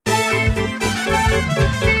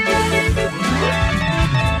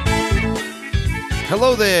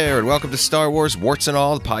Hello there, and welcome to Star Wars Warts and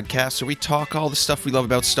All, the podcast where we talk all the stuff we love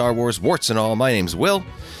about Star Wars, warts and all. My name's Will.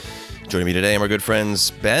 Joining me today are my good friends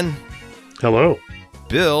Ben. Hello.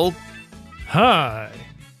 Bill. Hi.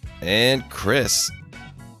 And Chris.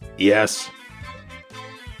 Yes.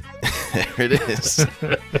 There it is.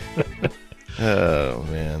 Oh,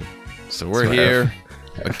 man. So we're here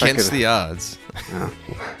against the odds. Oh.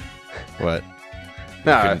 What?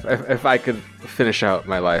 No, if I could finish out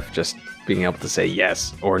my life just being able to say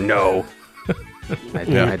yes or no,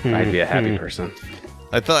 I'd be a happy person.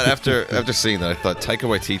 I thought after seeing that, I thought Taika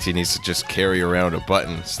Waititi needs to just carry around a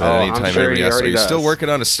button so that anytime anybody asks, are you still working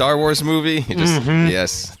on a Star Wars movie? You just,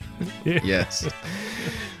 yes. Yes.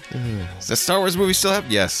 Is that Star Wars movie still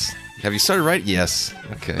happening? Yes. Have you started right? Yes.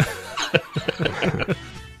 Okay.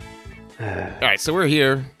 All right, so we're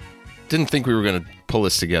here. Didn't think we were going to pull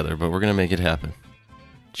this together, but we're going to make it happen.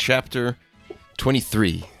 Chapter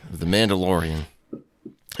 23 of The Mandalorian.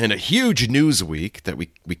 And a huge news week that we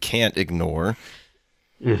can't ignore.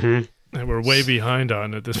 Mm-hmm. And we're way behind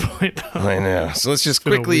on at this point. I know. So let's just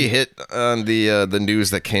quickly hit on the news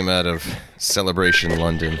that came out of Celebration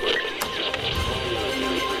London.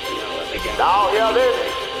 Now hear this.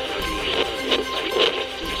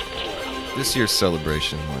 This year's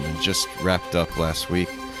Celebration London just wrapped up last week.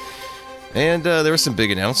 And there were some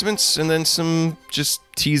big announcements and then some just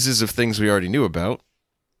teases of things we already knew about.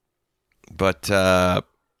 But I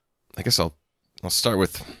guess I'll start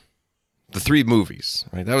with the 3 movies,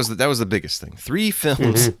 right? That was the biggest thing. 3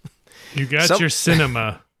 films. Mm-hmm. You got your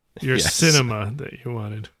cinema. Your cinema that you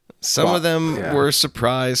wanted. Some of them were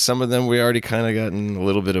surprised. Some of them we already kind of gotten a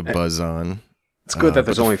little bit of buzz on. It's good that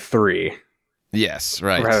there's only 3. Yes,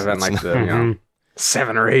 right. Rather than like the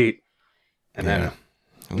 7 or 8. And then none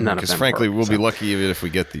of them. Because frankly, we'll be lucky even if we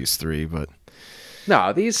get these 3, but...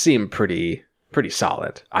 No, these seem pretty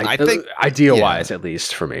solid. I think idea-wise, at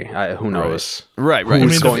least for me. Who knows? Right.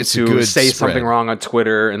 Who's going to say something wrong on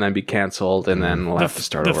Twitter and then be canceled, and then we'll have to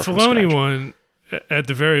start over from scratch. The Filoni one, at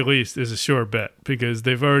the very least, is a sure bet because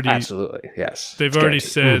they've already absolutely They've already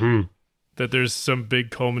said that there's some big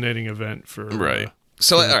culminating event for right.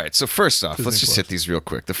 So all right. So first off, let's just hit these real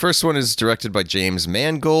quick. The first one is directed by James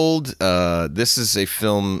Mangold. This is a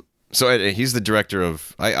film. So he's the director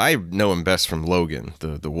of. I know him best from Logan,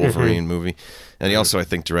 the Wolverine movie, and he also I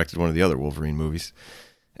think directed one of the other Wolverine movies.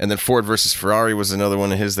 And then Ford versus Ferrari was another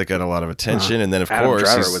one of his that got a lot of attention. And then of Adam course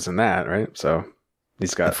Driver was in that, right? So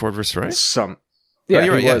he's got Ford versus Ferrari. Some. Yeah, he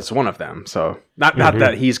was one of them. So not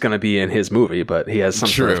that he's going to be in his movie, but he has some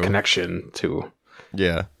sort of connection to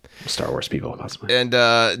Star Wars people, possibly. And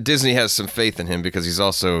Disney has some faith in him because he's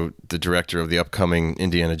also the director of the upcoming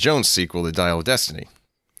Indiana Jones sequel, The Dial of Destiny.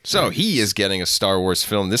 So he is getting a Star Wars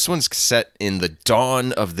film. This one's set in the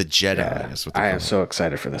dawn of the Jedi. Yeah, I am so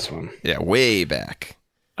excited for this one. Yeah, way back.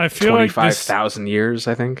 I feel 25,000 years,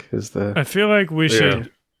 I think, is the... I feel like we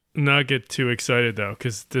should not get too excited, though,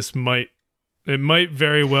 because it might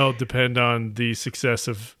very well depend on the success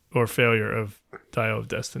of or failure of Dial of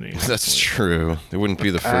Destiny. That's true. It wouldn't be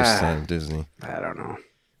the first time Disney. I don't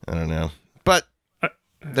know. But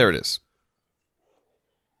there it is.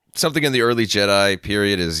 Something in the early Jedi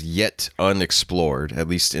period is yet unexplored, at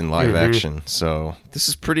least in live action. So this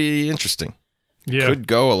is pretty interesting. Yeah. Could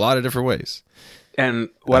go a lot of different ways. And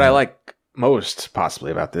what I like most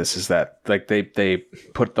possibly about this is that like they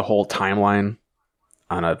put the whole timeline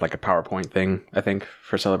on a PowerPoint thing, I think,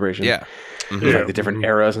 for Celebration. Yeah. With, like the different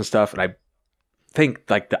eras and stuff. And I think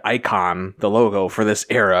like the icon, the logo for this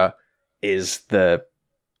era is the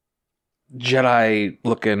Jedi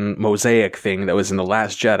looking mosaic thing that was in The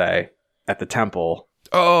Last Jedi at the temple.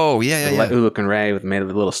 Oh, yeah. Luke and Rey made of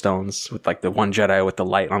the little stones with like the one Jedi with the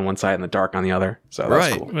light on one side and the dark on the other. So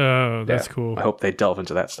that's cool. Oh, that's cool. I hope they delve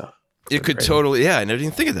into that stuff. It could totally, I never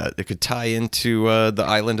even think of that. It could tie into the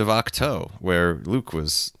island of Ahch-To, where Luke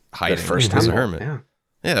was hiding as a hermit.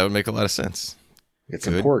 Yeah, that would make a lot of sense. Get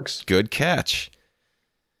some porks. Good catch.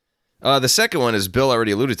 The second one, as Bill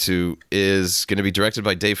already alluded to, is going to be directed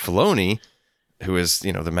by Dave Filoni, who is,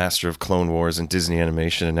 the master of Clone Wars and Disney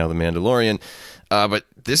animation and now The Mandalorian. But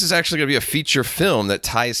this is actually going to be a feature film that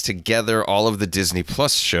ties together all of the Disney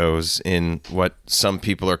Plus shows in what some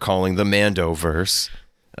people are calling the Mandoverse.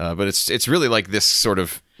 But it's really like this sort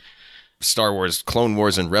of Star Wars, Clone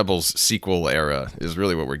Wars, and Rebels sequel era is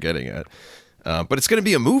really what we're getting at. But it's going to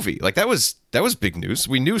be a movie. Like that was big news.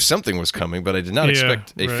 We knew something was coming, but I did not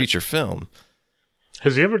expect a feature film.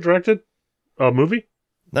 Has he ever directed a movie?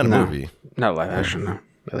 Not a movie. Not live action, no.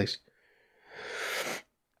 At least.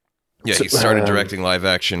 Yeah, he started directing live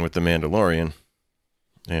action with The Mandalorian.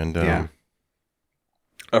 And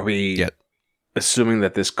are we assuming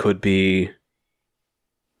that this could be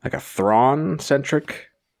like a Thrawn-centric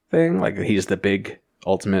thing? Like he's the big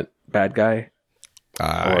ultimate bad guy?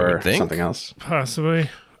 I Or would think. something else? Possibly.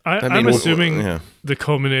 I mean, I'm assuming yeah. the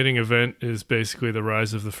culminating event is basically the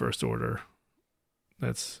rise of the First Order.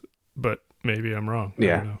 But maybe I'm wrong. I don't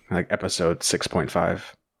Yeah, know. like episode 6.5.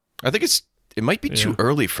 I think it might be too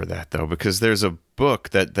early for that though, because there's a book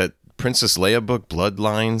that Princess Leia book,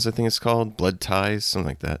 Bloodlines, I think it's called, Blood Ties, something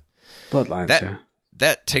like that. Bloodlines, yeah.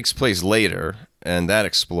 That takes place later, and that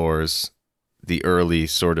explores the early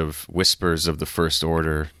sort of whispers of the First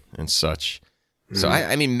Order and such. So,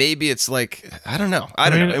 I mean, maybe it's like, I don't know. I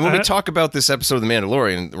don't know. And when we talk about this episode of The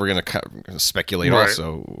Mandalorian, we're going to speculate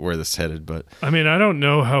also where this is headed. But I mean, I don't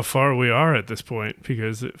know how far we are at this point,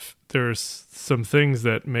 because if there's some things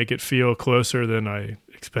that make it feel closer than I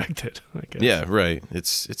expected, I guess. yeah, right.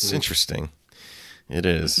 It's interesting. It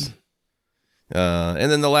is.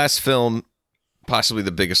 And then the last film, possibly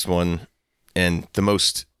the biggest one and the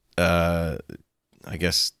most, I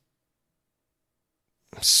guess,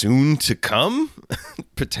 soon to come,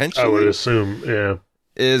 potentially. I would assume, yeah.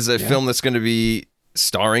 Is a film that's going to be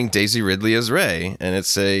starring Daisy Ridley as Rey, and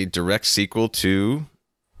it's a direct sequel to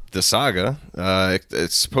the saga.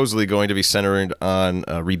 It's supposedly going to be centered on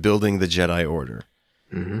rebuilding the Jedi Order.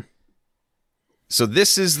 Mm-hmm. So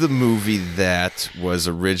this is the movie that was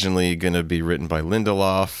originally going to be written by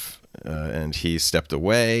Lindelof, and he stepped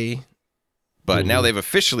away. But now they've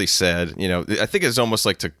officially said, I think it's almost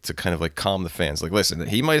like to kind of like calm the fans. Like, listen,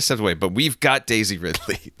 he might have stepped away, but we've got Daisy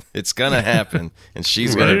Ridley. It's going to happen, and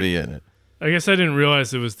she's going to be in it. I guess I didn't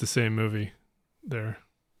realize it was the same movie there.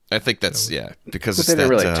 I think that's, because But it's they didn't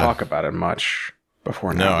really that, talk about it much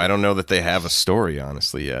before now. No, I don't know that they have a story,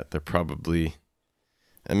 honestly, yet. They're probably...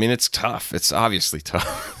 I mean, it's tough. It's obviously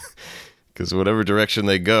tough. Because whatever direction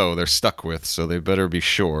they go, they're stuck with, so they better be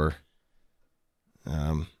sure.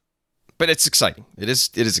 But it's exciting. It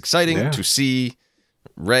is exciting to see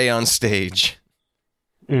Rey on stage,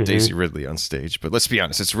 Daisy Ridley on stage. But let's be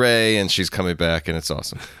honest, it's Rey, and she's coming back, and it's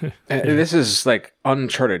awesome. This is like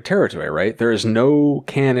uncharted territory, right? There is no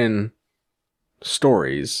canon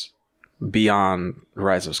stories beyond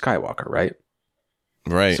Rise of Skywalker, right?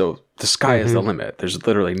 Right. So the sky is the limit. There's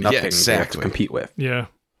literally nothing they have to exactly. compete with. Yeah.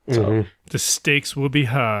 So The stakes will be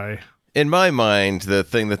high. In my mind, the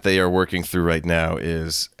thing that they are working through right now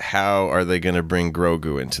is how are they going to bring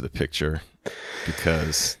Grogu into the picture?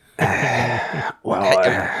 Because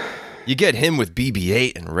you get him with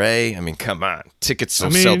BB-8 and Rey. I mean, come on, tickets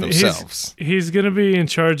will sell themselves. He's going to be in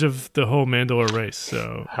charge of the whole Mandalore race.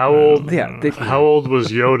 So How old? how old was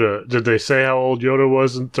Yoda? Did they say how old Yoda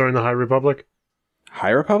was during the High Republic? High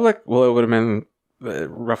Republic? Well, it would have been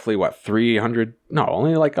roughly 300? No,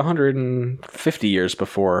 only like 150 years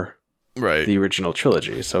before the original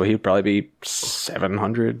trilogy. So he'd probably be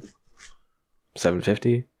 700,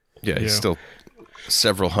 750. Yeah, he's still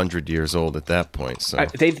several hundred years old at that point. So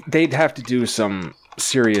They'd have to do some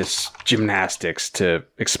serious gymnastics to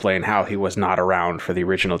explain how he was not around for the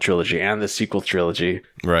original trilogy and the sequel trilogy.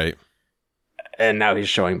 Right. And now he's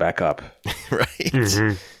showing back up. Right.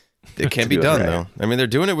 Mm-hmm. It can be done, though. I mean, they're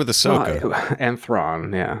doing it with Ahsoka. And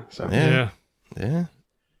Thrawn, yeah. So. Yeah.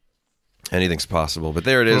 Anything's possible. But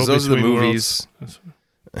there it is. Those are the movies.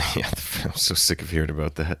 Yeah, I'm so sick of hearing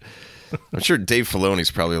about that. I'm sure Dave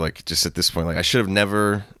Filoni's probably like, just at this point, like, I should have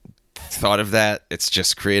never thought of that. It's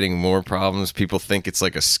just creating more problems. People think it's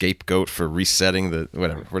like a scapegoat for resetting the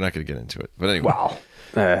whatever. We're not going to get into it. But anyway. Wow.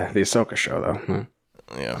 The Ahsoka show, though.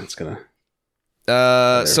 Yeah. It's going to...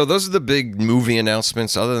 So those are the big movie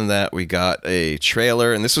announcements. Other than that, we got a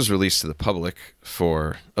trailer, and this was released to the public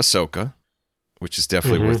for Ahsoka, which is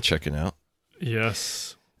definitely worth checking out.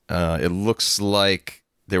 Yes. It looks like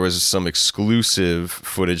there was some exclusive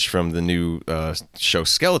footage from the new show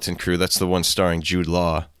Skeleton Crew. That's the one starring Jude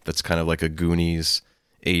Law. That's kind of like a Goonies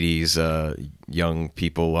 80s young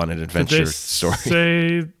people on an adventure story. Did they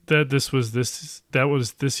say that that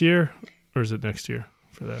was this year, or is it next year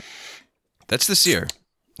for that? That's this year.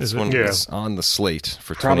 This one is on the slate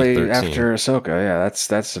for probably 2013. after Ahsoka. Yeah,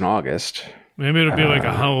 that's in August. Maybe it'll be like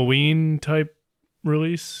a Halloween type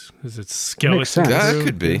release because it's Skeleton. That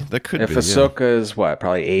could be. That could if be. If Ahsoka is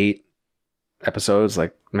probably 8 episodes,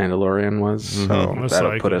 like Mandalorian was. So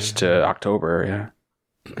that'll put us to October. Yeah.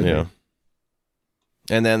 Yeah.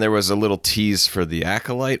 And then there was a little tease for the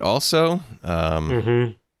Acolyte also.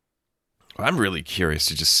 I'm really curious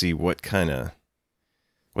to just see what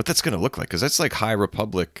that's going to look like, because that's like High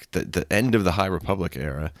Republic, the end of the High Republic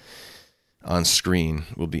era on screen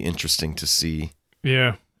will be interesting to see.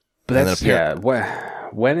 Yeah. But that's,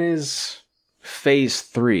 when is Phase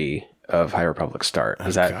 3 of High Republic start?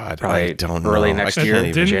 Is that probably I don't know. early next year,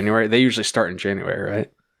 Didn't- January? They usually start in January,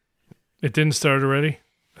 right? It didn't start already?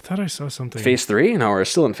 I thought I saw something. Phase 3? No, we're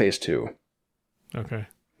still in Phase 2. Okay.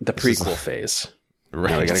 The prequel phase.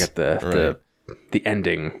 Right. We gotta get the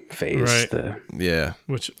ending phase. Right.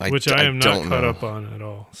 Which I am not caught up on at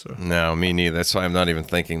all. So no, me neither. That's why I'm not even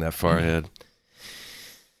thinking that far ahead.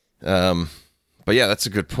 But yeah, that's a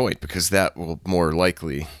good point because that will more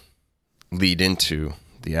likely lead into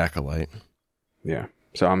the Acolyte. Yeah.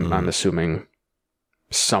 So I'm assuming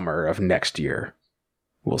summer of next year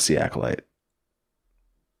we'll see Acolyte.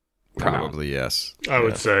 Probably yes. I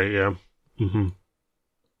would say, yeah. Mm-hmm.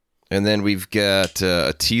 And then we've got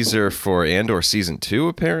a teaser for Andor Season 2,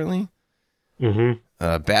 apparently.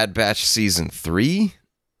 Mm-hmm. Bad Batch Season 3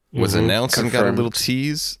 was announced and got a little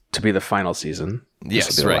tease. To be the final season. Yes,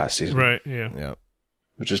 this will be the last season. Right, yeah.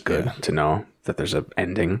 Which is good to know that there's an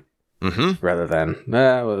ending rather than,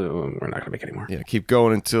 we're not going to make any more. Yeah, keep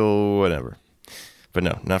going until whatever. But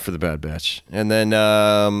no, not for the Bad Batch. And then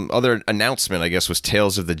other announcement, I guess, was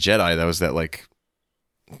Tales of the Jedi. That was that, like,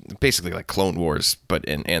 basically like Clone Wars, but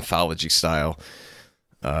in anthology style.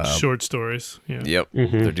 Short stories. Yeah. Yep.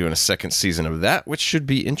 They're doing a second season of that, which should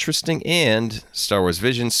be interesting. And Star Wars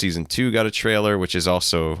Visions Season 2 got a trailer, which is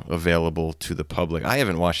also available to the public. I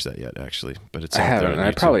haven't watched that yet, actually, but it's out there on YouTube.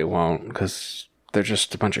 I probably won't because they're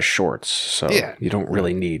just a bunch of shorts. So you don't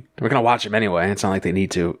really need. We're going to watch them anyway. It's not like they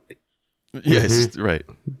need to. Yes, right.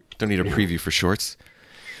 Don't need a preview for shorts.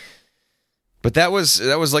 But that was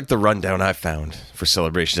like the rundown I found for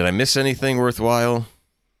Celebration. Did I miss anything worthwhile?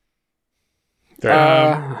 They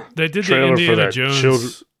did the Indiana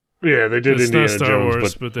Jones. Yeah, they did it's Indiana not Star Jones,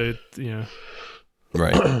 Wars, but they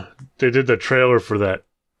right. They did the trailer for that,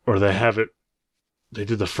 or they have it. They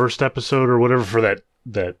did the first episode or whatever for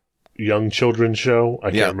that young children's show.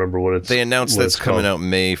 I can't remember what it's. They announced that's coming out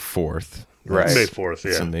May 4th. Right, May 4th.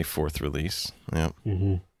 Yeah, it's a May 4th release. Yeah.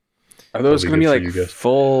 Mm-hmm. Are those going to be like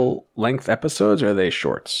full length episodes, or are they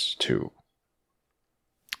shorts too?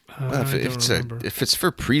 If it's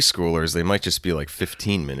for preschoolers, they might just be like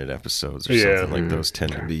 15-minute episodes or something like those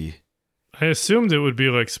tend to be. I assumed it would be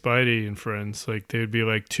like Spidey and Friends, like they would be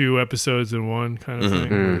like 2 episodes in one kind of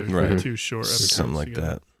thing, right? 2 short episodes, something like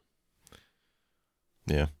that.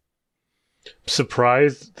 Yeah.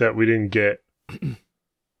 Surprised that we didn't get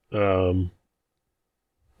Book of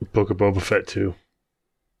Boba Fett 2.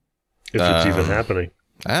 If it's even happening.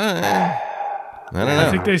 I don't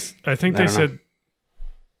know. I think they said.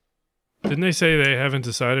 Didn't they say they haven't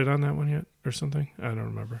decided on that one yet or something? I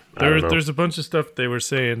don't remember. There's a bunch of stuff they were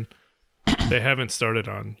saying they haven't started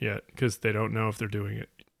on yet because they don't know if they're doing it.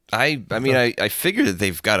 I figure that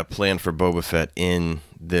they've got a plan for Boba Fett in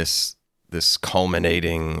this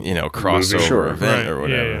culminating, crossover event or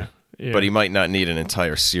whatever. Yeah. But he might not need an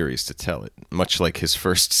entire series to tell it, much like his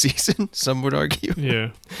first season, some would argue. Yeah.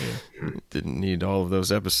 Didn't need all of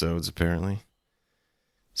those episodes, apparently.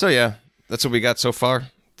 So, yeah, that's what we got so far.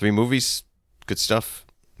 3 movies, good stuff,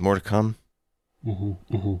 more to come.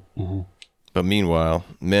 But meanwhile,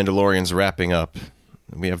 Mandalorian's wrapping up.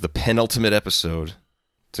 We have the penultimate episode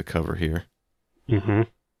to cover here.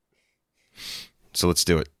 So let's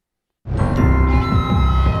do it.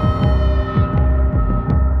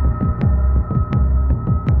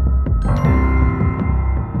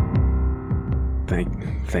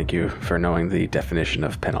 Thank you for knowing the definition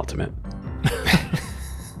of penultimate.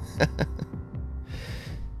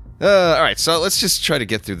 All right, so let's just try to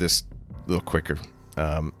get through this a little quicker.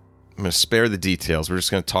 I'm going to spare the details. We're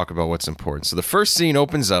just going to talk about what's important. So the first scene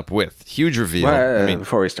opens up with huge reveal.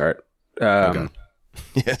 Before we start,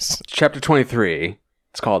 yes, Chapter 23.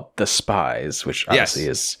 It's called The Spies, which obviously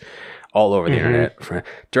is all over the internet.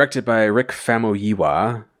 Directed by Rick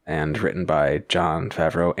Famuyiwa and written by Jon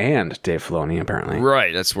Favreau and Dave Filoni, apparently.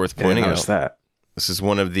 Right, that's worth pointing out. That. This is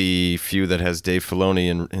one of the few that has Dave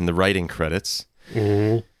Filoni in the writing credits.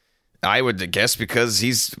 I would guess because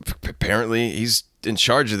he's in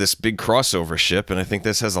charge of this big crossover ship, and I think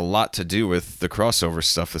this has a lot to do with the crossover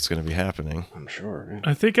stuff that's going to be happening. I'm sure. Yeah.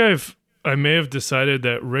 I think I may have decided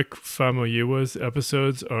that Rick Famuyiwa's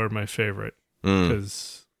episodes are my favorite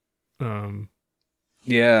because,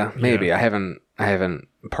 maybe I haven't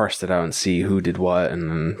parsed it out and see who did what and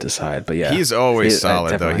then decide. But yeah, he's always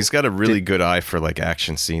solid though. He's got a really good eye for like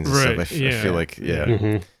action scenes and stuff. I feel like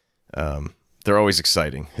they're always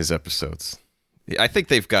exciting, his episodes. I think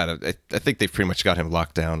they've pretty much got him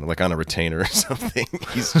locked down, like on a retainer or something.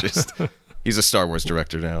 He's a Star Wars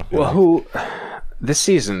director now. Well, this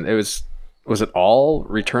season was it all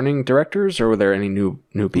returning directors, or were there any new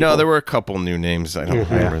people? No, there were a couple new names. I don't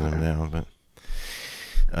remember them now, but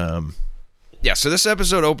so this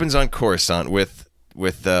episode opens on Coruscant with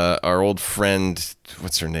our old friend,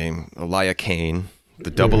 what's her name, Elia Kane,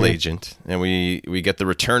 the double agent, and we get the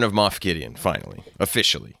return of Moff Gideon, finally,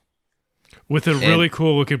 officially. With a really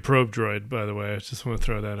cool looking probe droid, by the way. I just want to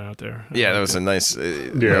throw that out there. Yeah, that was a nice...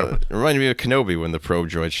 it reminded me of Kenobi when the probe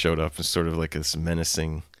droid showed up. It's sort of like this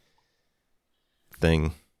menacing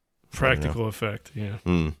thing. Practical effect, yeah.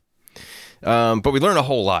 But we learn a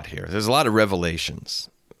whole lot here. There's a lot of revelations.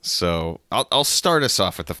 So I'll start us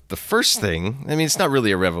off with the first thing. I mean, it's not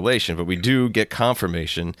really a revelation, but we do get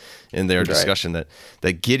confirmation in their discussion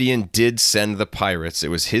that Gideon did send the pirates. It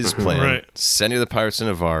was his plan, sending the pirates to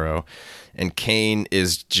Navarro, and Kane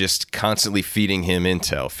is just constantly feeding him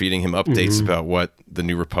intel, feeding him updates about what the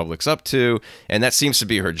New Republic's up to, and that seems to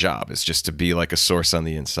be her job, is just to be like a source on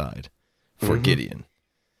the inside for Gideon.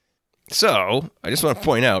 So, I just want to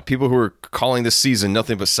point out, people who are calling this season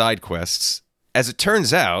nothing but side quests, as it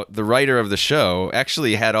turns out, the writer of the show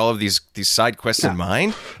actually had all of these side quests in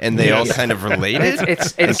mind, and they all kind of related.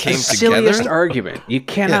 It's the silliest argument. You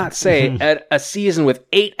cannot say a season with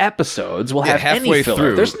 8 episodes will have halfway any filler.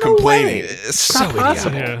 Through There's no complaining. way. It's so not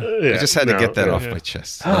possible. I just had to get that off my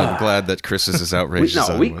chest. I'm glad that Chris is as outrageous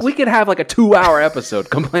as we could have like a 2-hour episode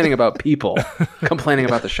complaining about people, complaining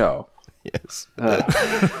about the show. Yes.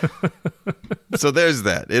 So there's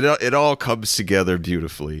that. It all comes together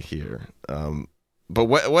beautifully here. But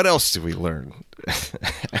what else do we learn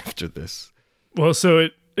after this? Well, so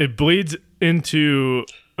it bleeds into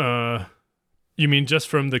you mean just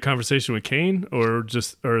from the conversation with Kane or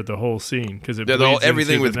the whole scene? Because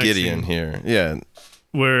everything with Gideon here. Yeah.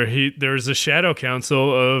 Where there's a shadow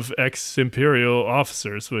council of ex-Imperial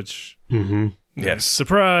officers, which yes,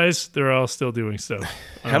 surprise, they're all still doing stuff.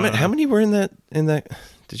 How many were in that?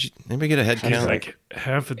 Did you anybody get a head count? Like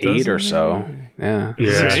half a dozen, 8 or so. Yeah.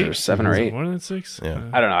 6 or 7 or 8. More than 6. Yeah.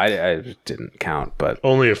 I don't know. I didn't count, but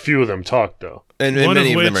only a few of them talked though, and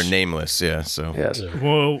many of them are nameless. Yeah. So yes.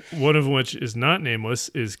 Well, one of which is not nameless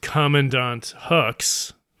is Commandant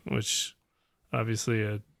Hux, which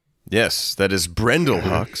obviously yes, that is Brendel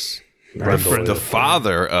Hux, the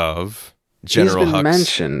father of General Hux. He's been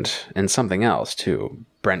mentioned in something else too.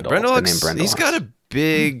 Brendel Hux, name Brendel.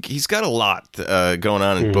 He's got a lot going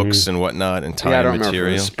on in books and whatnot, and time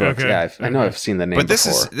material. Okay. Yeah, I know I've seen the name. But this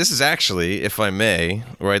is actually, if I may,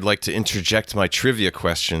 where I'd like to interject my trivia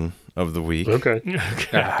question of the week. Okay.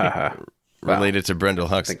 Related to Brendel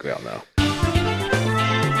Hux. I think we all know.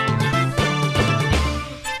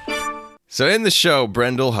 So in the show,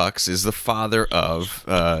 Brendel Hux is the father of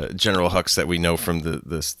General Hux that we know from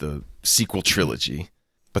the sequel trilogy.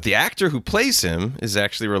 But the actor who plays him is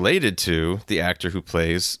actually related to the actor who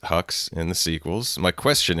plays Hux in the sequels. My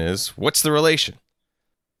question is, what's the relation?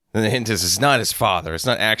 And the hint is, it's not his father. It's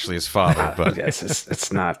not actually his father, but yes,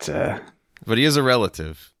 it's not. But he is a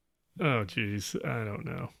relative. Oh, geez, I don't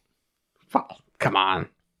know. Come on.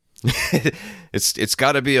 It's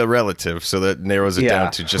got to be a relative, so that narrows it down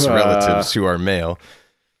to just relatives who are male.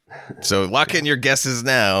 So lock in your guesses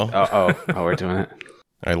now. Oh, we're doing it.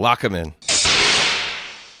 All right, lock them in.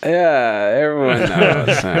 Yeah, everyone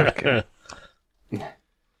knows. Okay.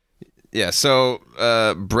 Yeah, so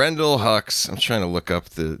Brendel Hux, I'm trying to look up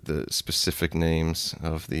the specific names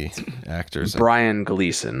of the actors. Brian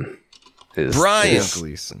Gleason is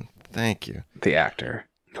Gleason. Thank you. The actor,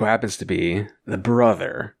 who happens to be the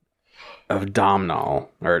brother of Domhnall,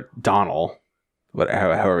 or Donnell,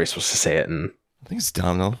 however you're supposed to say it. And I think it's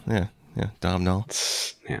Domhnall. Yeah, Domhnall.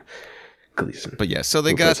 Yeah. Gleason. But yeah, so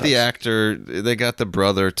they got the actor, they got the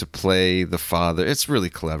brother to play the father. It's really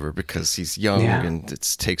clever because he's young and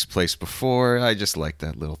it takes place before. I just like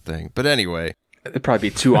that little thing. But anyway. It'd probably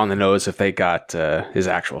be too on the nose if they got his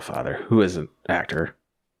actual father, who is an actor.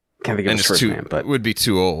 Can't think of his first name, but it would be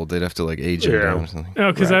too old. They'd have to like age him down or something.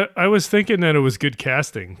 No, because I was thinking that it was good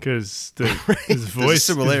casting because his voice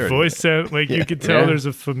sound like you could tell there's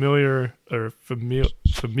a familial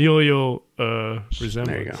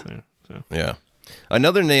resemblance there. So. Yeah.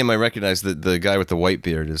 Another name I recognize, the guy with the white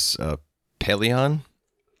beard is Pelion.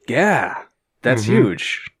 Yeah, that's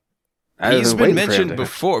huge. He's been mentioned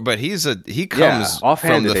before, but he comes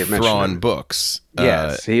from the Thrawn books.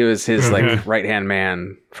 Yes, he was his like right-hand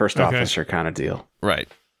man, first officer kind of deal. Right.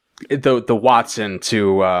 The Watson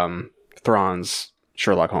to Thrawn's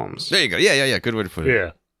Sherlock Holmes. There you go. Yeah. Good way to put it.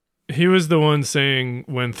 Yeah. He was the one saying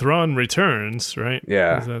when Thrawn returns, right?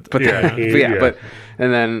 Yeah. But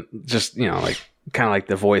and then just, like kind of like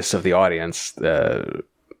the voice of the audience,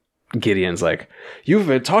 Gideon's like, you've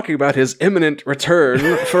been talking about his imminent return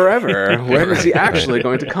forever. When is he actually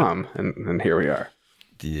going to come? And here we are.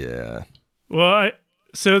 Yeah. Well,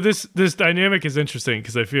 so this dynamic is interesting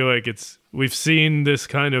because I feel like we've seen this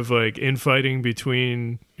kind of like infighting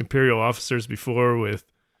between Imperial officers before with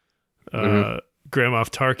Grand Moff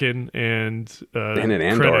Tarkin and an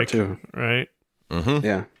Andor Krennic, too, right? Mm-hmm.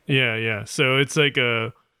 Yeah. So it's like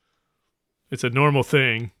it's a normal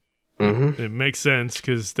thing. Mm-hmm. It makes sense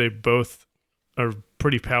because they both are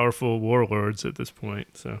pretty powerful warlords at this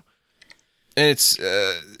point. So, and it's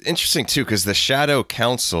interesting too because the Shadow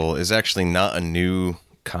Council is actually not a new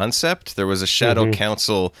concept. There was a Shadow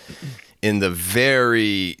Council in the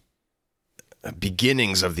very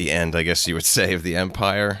beginnings of the end, I guess you would say, of the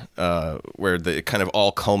Empire, where it kind of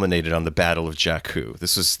all culminated on the Battle of Jakku.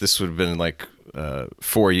 This would have been like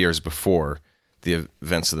 4 years before the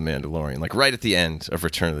events of the Mandalorian, like right at the end of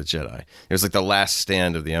Return of the Jedi. It was like the last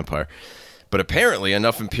stand of the Empire. But apparently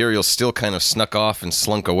enough Imperials still kind of snuck off and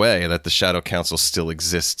slunk away that the Shadow Council still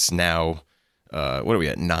exists now. What are we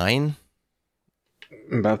at, 9?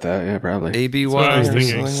 About that, yeah, probably.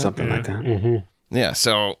 ABY, something like that. Yeah,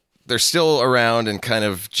 so they're still around and kind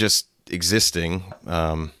of just existing.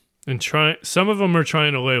 And some of them are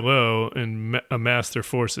trying to lay low and amass their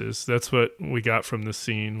forces. That's what we got from the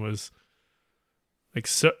scene was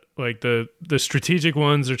like the strategic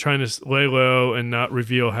ones are trying to lay low and not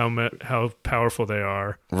reveal how powerful they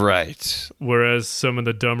are. Right. Whereas some of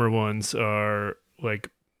the dumber ones are like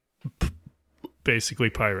basically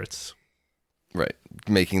pirates. Right.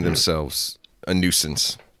 Making themselves a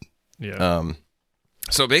nuisance. Yeah.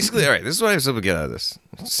 So basically, all right, this is what I was able to get out of this.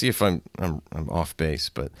 Let's see if I'm off base,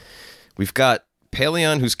 but we've got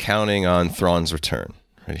Paleon who's counting on Thrawn's return.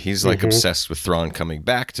 Right? He's like obsessed with Thrawn coming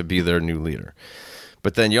back to be their new leader.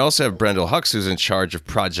 But then you also have Brendel Hux, who's in charge of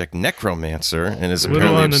Project Necromancer and is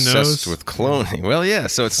apparently obsessed with cloning. Well, yeah,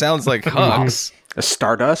 so it sounds like Hux. A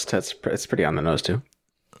Stardust, it's pretty on the nose, too.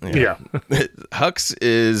 Yeah. Hux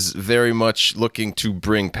is very much looking to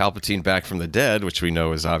bring Palpatine back from the dead, which we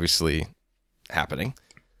know is obviously happening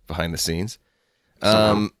behind the scenes.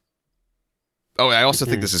 I also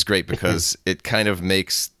think this is great because it kind of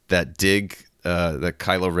makes that dig that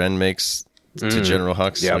Kylo Ren makes to General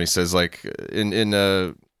Hux when he says, like,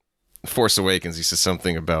 in Force Awakens, he says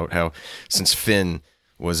something about how since Finn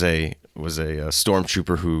was a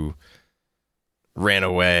stormtrooper who ran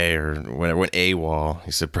away or went AWOL,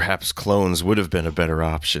 he said perhaps clones would have been a better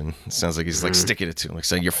option. It sounds like he's like sticking it to him, like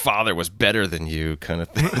saying your father was better than you, kind of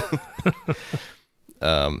thing.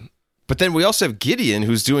 But then we also have Gideon,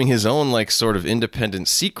 who's doing his own like sort of independent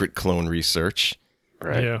secret clone research,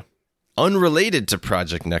 right? Yeah. Unrelated to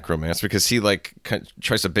Project Necromancer, because he like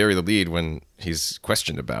tries to bury the lead when he's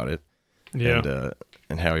questioned about it,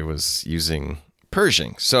 and how he was using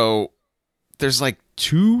Pershing. So there's like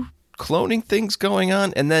 2 cloning things going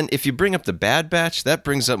on, and then if you bring up the Bad Batch, that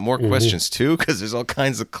brings up more questions too, because there's all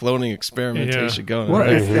kinds of cloning experimentation going on.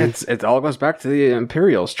 Well, it all goes back to the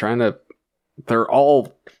Imperials they're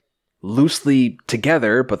all loosely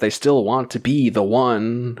together, but they still want to be the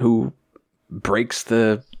one who breaks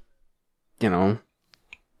the Alliance,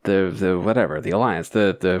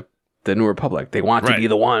 the New Republic. They want to be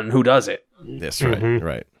the one who does it. That's right.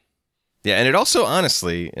 Right. Yeah, and it also,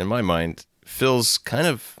 honestly, in my mind, fills kind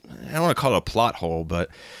of, I don't want to call it a plot hole, but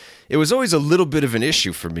it was always a little bit of an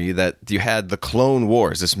issue for me that you had the Clone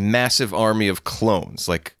Wars, this massive army of clones,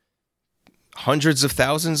 like hundreds of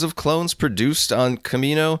thousands of clones produced on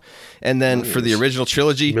Kamino, and then for the original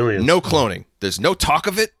trilogy, no cloning. There's no talk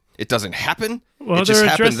of it. It doesn't happen. Well, it just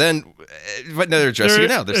happened then. But no, they're addressing it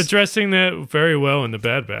now. Addressing that very well in the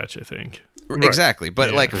Bad Batch, I think. Exactly.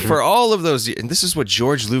 But like for all of those, and this is what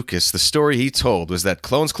George Lucas, the story he told was that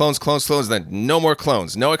clones, then no more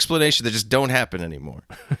clones. No explanation. They just don't happen anymore.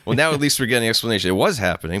 Well, now at least we're getting explanation. It was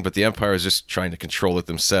happening, but the Empire is just trying to control it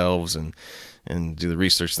themselves and do the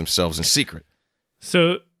research themselves in secret.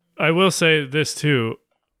 So I will say this too.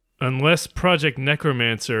 Unless Project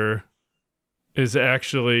Necromancer is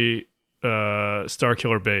actually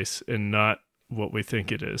Starkiller Base and not what we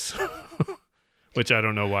think it is. Which I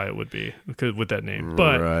don't know why it would be with that name.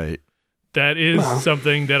 But that is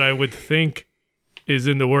something that I would think is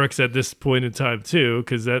in the works at this point in time too,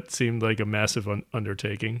 because that seemed like a massive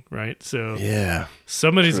undertaking, right? So yeah,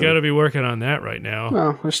 somebody's got to be working on that right now.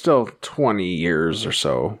 Well, there's still 20 years or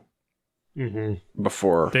so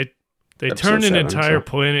before they turned an entire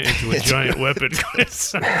planet into a giant weapon.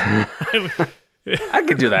 I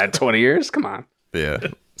could do that in 20 years. Come on. Yeah,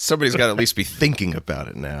 somebody's got to at least be thinking about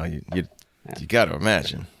it now. You got to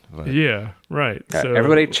imagine. But. Yeah, right. So,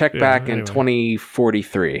 everybody check back in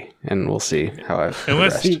 2043, and we'll see how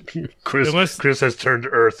Chris has turned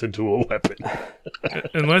Earth into a weapon.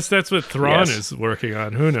 Unless that's what Thrawn is working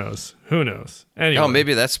on. Who knows? Anyway. Oh,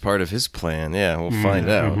 maybe that's part of his plan. Yeah, we'll find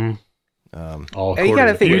out. You got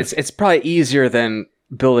to think, it's probably easier than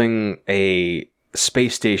building a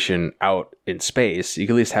space station out in space, you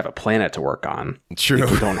can at least have a planet to work on. True.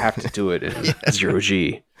 You don't have to do it in zero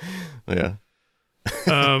G. Yeah.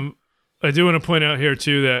 I do want to point out here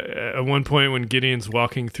too that at one point when Gideon's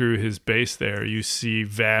walking through his base there, you see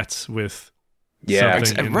vats with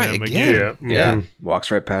something in them again. Yeah.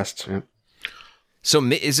 Walks right past. Yeah. So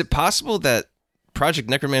is it possible that Project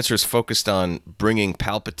Necromancer is focused on bringing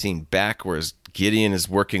Palpatine back, whereas Gideon is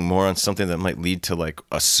working more on something that might lead to like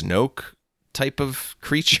a Snoke type of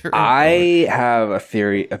creature? I have a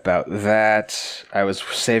theory about that. I was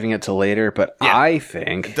saving it till later, but I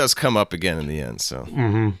think it does come up again in the end. So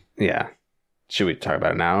yeah. Should we talk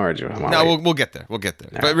about it now, or do you want to No, we'll get there. We'll get there.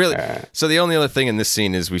 But really, so the only other thing in this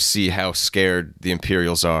scene is we see how scared the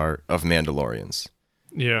Imperials are of Mandalorians.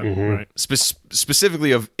 Yeah, right.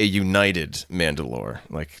 Specifically of a united Mandalore.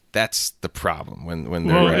 Like, that's the problem. When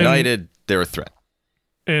they're united, they're a threat.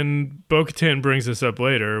 And Bo-Katan brings this up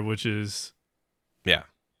later, which is... Yeah.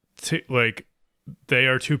 Like, they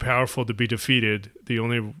are too powerful to be defeated. The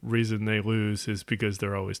only reason they lose is because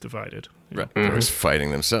they're always divided. Right. They're always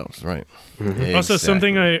fighting themselves, right. Also,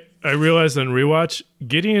 something I realized on rewatch,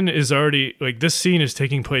 Gideon is already... Like, this scene is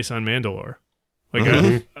taking place on Mandalore. Like,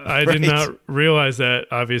 I did not realize that,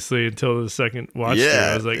 obviously, until the second watch through.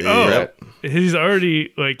 I was like, he's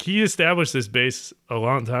already, like, he established this base a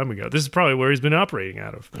long time ago. This is probably where he's been operating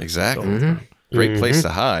out of. Exactly. Great place to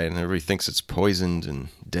hide, and everybody thinks it's poisoned and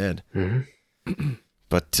dead.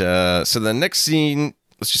 But, so the next scene,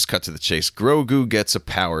 let's just cut to the chase. Grogu gets a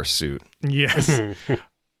power suit. Yes.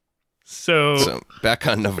 So back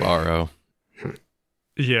on Navarro.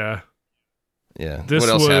 Yeah. Yeah. What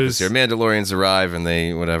else happens here? Mandalorians arrive and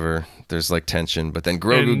there's like tension, but then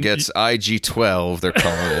Grogu gets IG-12, they're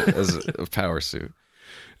calling it, as a power suit.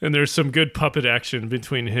 And there's some good puppet action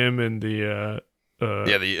between him and the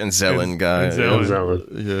Anzellan guy. Anzellan.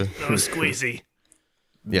 Yeah. Oh, squeezy.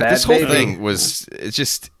 Yeah, this whole thing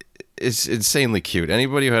it's insanely cute.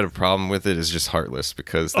 Anybody who had a problem with it is just heartless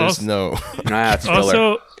because there's it's filler.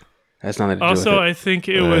 That's nothing to do with it. I think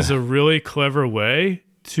it was a really clever way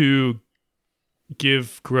to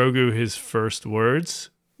give Grogu his first words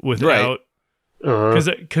without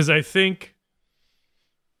because I think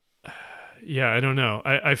I don't know.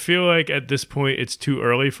 I feel like at this point it's too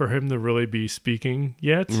early for him to really be speaking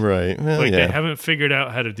yet. Right. Well, they haven't figured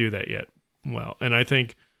out how to do that yet. Well, and I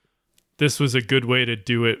think this was a good way to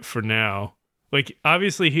do it for now. Like,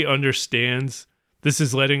 obviously he understands. This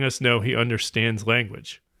is letting us know he understands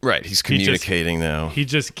language. Right. He's communicating now. He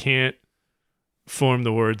just can't form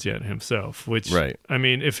the words yet himself, which, I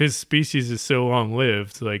mean, if his species is so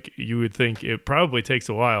long-lived, like, you would think it probably takes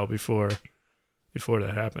a while before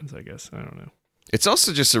that happens, I guess. I don't know. It's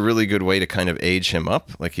also just a really good way to kind of age him up.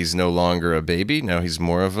 Like, he's no longer a baby. Now he's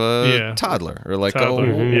more of a toddler. Or like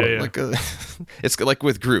it's like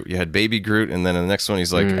with Groot. You had baby Groot, and then in the next one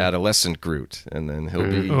he's like adolescent Groot. And then he'll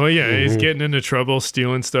be... Oh, yeah. He's getting into trouble,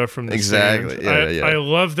 stealing stuff from the stand. I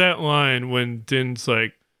love that line when Din's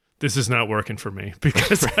like, this is not working for me,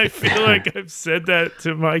 because I feel like I've said that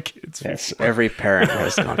to my kids. Yes, every parent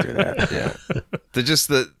has gone through that. Yeah. They're just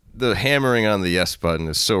the hammering on the yes button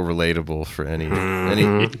is so relatable for any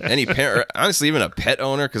parent, honestly, even a pet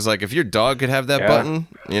owner. Because like, if your dog could have that button,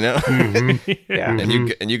 you know,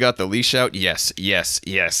 and you got the leash out, yes, you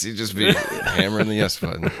just be hammering the yes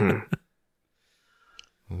button.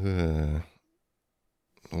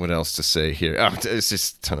 What else to say here? Oh, it's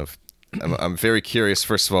just a ton of. I'm very curious.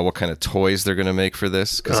 First of all, what kind of toys they're going to make for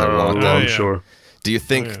this? Because I want them. I'm sure. Do you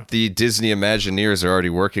think the Disney Imagineers are already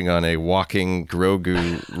working on a walking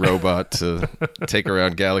Grogu robot to take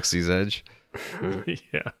around Galaxy's Edge?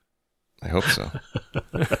 Yeah. I hope so.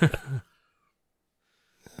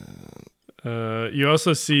 You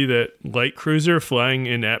also see that light cruiser flying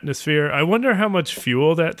in atmosphere. I wonder how much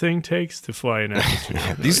fuel that thing takes to fly in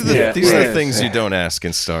atmosphere. These are the things you don't ask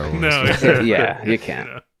in Star Wars. No, exactly. You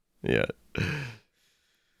can't. Yeah. You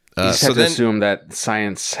just have to assume that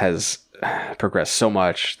science has progressed so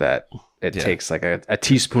much that it takes like a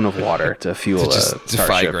teaspoon of water to fuel to just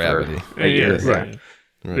defy gravity. Right.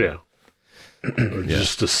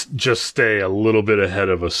 Just stay a little bit ahead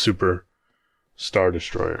of a super Star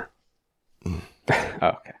Destroyer.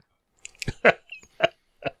 Okay.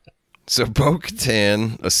 So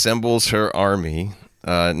Bo-Katan assembles her army,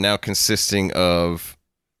 now consisting of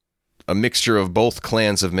a mixture of both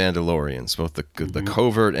clans of Mandalorians, both the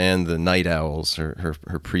Covert and the Night Owls, her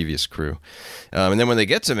previous crew. And then when they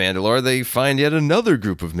get to Mandalore, they find yet another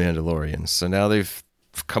group of Mandalorians. So now they've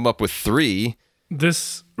come up with 3.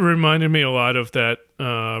 This reminded me a lot of that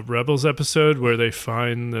Rebels episode where they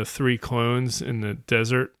find the 3 clones in the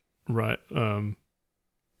desert. Right.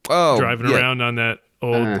 driving around on that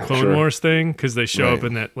old Clone Wars thing because they show up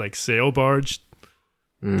in that like sail barge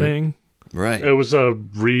thing. Right. It was a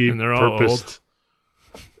and they're all old.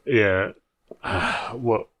 Yeah.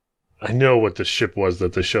 Well, I know what the ship was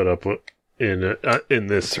that they showed up in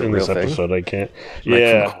this episode. Thing? I can't.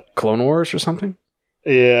 Like Clone Wars or something.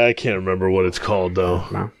 Yeah, I can't remember what it's called though.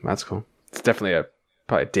 No, that's cool. It's definitely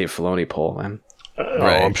probably a Dave Filoni pull then.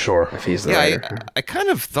 Right. I'm sure. If he's the writer. I kind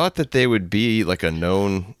of thought that they would be like a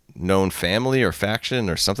known family or faction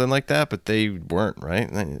or something like that, but they weren't,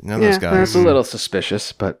 right? None of those guys. That's a little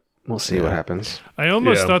suspicious, but we'll see what happens. I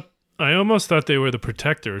almost thought they were the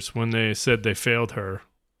protectors when they said they failed her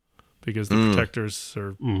because the protectors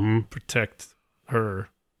are protect her.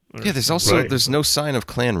 Yeah, there's no sign of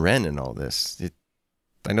Clan Ren in all this.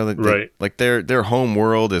 I know that their home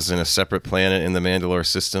world is in a separate planet in the Mandalore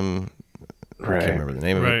system. I can't remember the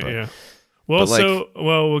name of it. Yeah. Well,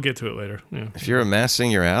 we'll get to it later. Yeah. If you're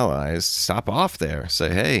amassing your allies, stop off there.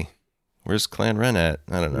 Say, hey, where's Clan Ren at?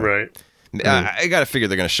 I don't know. Right. I got to figure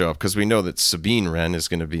they're going to show up because we know that Sabine Wren is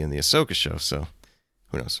going to be in the Ahsoka show. So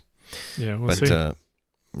who knows? Yeah, we'll see.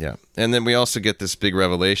 Yeah. And then we also get this big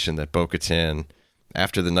revelation that Bo-Katan,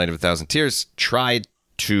 after the Night of 1,000 Tears, tried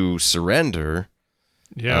to surrender.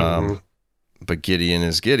 Yeah. But Gideon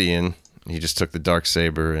is Gideon. He just took the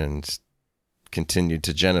Darksaber and continued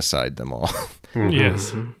to genocide them all.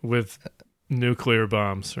 Yes, with nuclear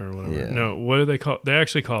bombs or whatever. Yeah. No, what do they call? They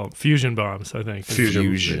actually call them fusion bombs, I think.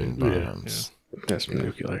 Fusion bombs. Yeah. That's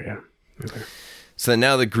nuclear, yeah. Okay. So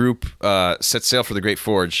now the group sets sail for the Great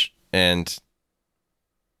Forge, and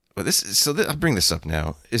I'll bring this up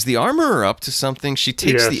now. Is the Armorer up to something? She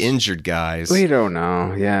takes the injured guys. We don't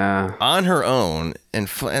know. Yeah. On her own, and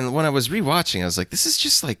when I was rewatching, I was like, this is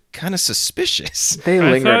just like kind of suspicious. They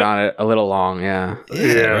lingered on it a little long. Yeah.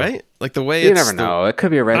 Yeah. Right. Like the way you never know. It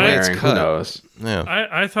could be a red herring. Who knows? Yeah.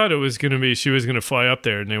 I thought it was going to be she was going to fly up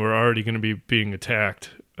there, and they were already going to be being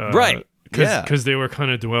attacked. Right. Because they were kind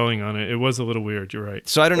of dwelling on it. It was a little weird. You're right.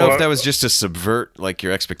 So I don't know if that was just to subvert like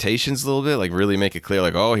your expectations a little bit, like really make it clear,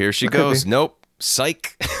 like, oh, here she goes. Nope,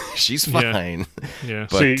 psych, she's fine. Yeah.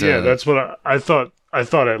 But, that's what I thought. I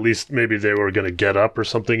thought at least maybe they were going to get up or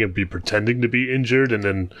something and be pretending to be injured and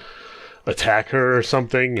then attack her or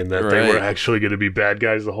something, and that they were actually going to be bad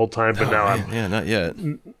guys the whole time. But not yet.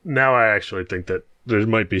 Now I actually think that there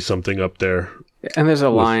might be something up there. And there's a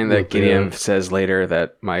line that Gideon says later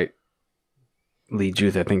that might lead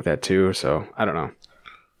you to think that too, so I don't know.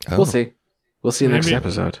 We'll see. We'll see next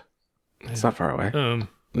episode. It's not far away.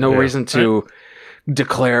 No reason to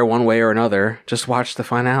declare one way or another. Just watch the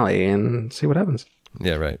finale and see what happens.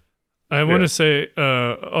 Yeah, right. I want to say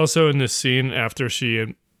also in this scene after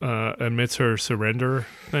she admits her surrender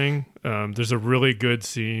thing, there's a really good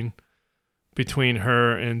scene between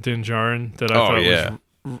her and Din Djarin that I thought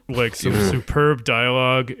was like some superb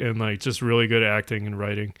dialogue and like just really good acting and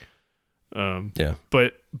writing.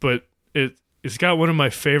 But it's got one of my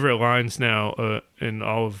favorite lines now in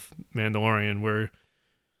all of Mandalorian where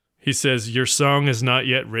he says, "Your song is not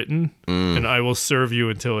yet written, and I will serve you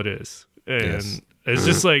until it is." And it's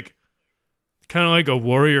just like kind of like a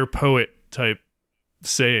warrior poet type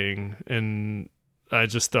saying, and I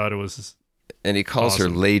just thought it was. And he calls her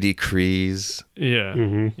Lady Kryze. Yeah.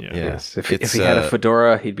 Mm-hmm. Yeah. Yes. If he had a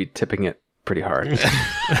fedora, he'd be tipping it pretty hard.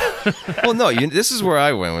 Well, no, this is where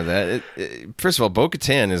I went with that. First of all,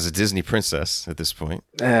 Bo-Katan is a Disney princess at this point.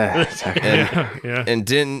 Exactly. And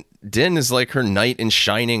Din is like her knight in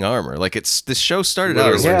shining armor. Like this show started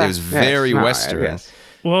out as it was very Western. Yes.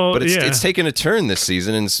 Well, but it's taken a turn this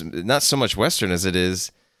season, and it's not so much Western as it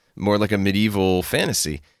is more like a medieval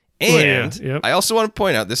fantasy. And I also want to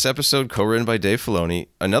point out this episode co-written by Dave Filoni.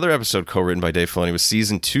 Another episode co-written by Dave Filoni was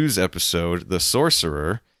season 2's episode, The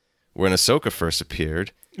Sorcerer, when Ahsoka first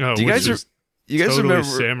appeared. Oh, Do you guys totally remember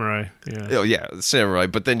Samurai? Yeah. Oh yeah, Samurai.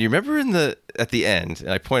 But then you remember at the end,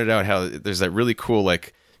 and I pointed out how there's that really cool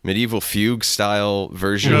like medieval fugue style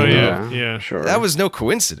version. Oh yeah, sure. That was no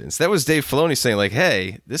coincidence. That was Dave Filoni saying like,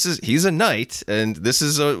 "Hey, he's a knight, and this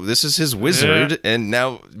is his wizard, and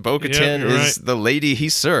now Bo-Katan is the lady he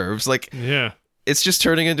serves." Like, it's just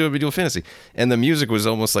turning into a medieval fantasy, and the music was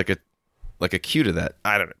almost like a cue to that.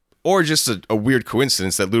 I don't know. Or just a weird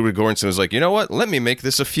coincidence that Ludwig Göransson was like, you know what? Let me make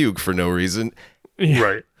this a fugue for no reason.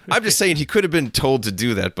 Right. I'm just saying he could have been told to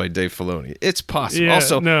do that by Dave Filoni. It's possible. Yeah,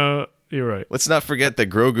 also, no, you're right. Let's not forget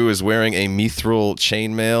that Grogu is wearing a mithril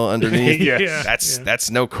chainmail underneath.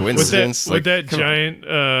 That's no coincidence. With that giant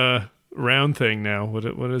round thing now. What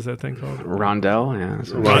is that thing called? Rondelle. Yeah.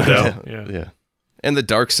 Rondelle. Yeah. And the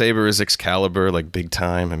Darksaber is Excalibur, like big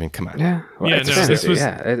time. I mean, come on. Yeah. Well, it's fantasy.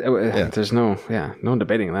 There's no one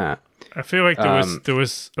debating that. I feel like there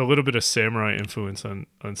was a little bit of samurai influence on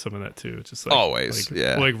some of that too. Just like always,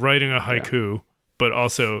 like writing a haiku, but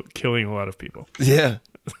also killing a lot of people. Yeah,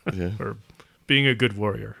 or being a good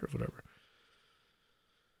warrior or whatever.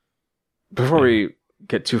 Before we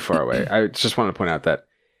get too far away, I just want to point out that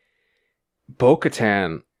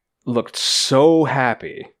Bo-Katan looked so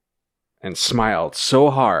happy and smiled so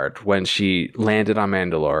hard when she landed on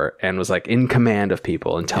Mandalore and was like in command of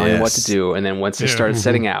people and telling them what to do. And then once they started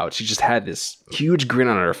setting out, she just had this huge grin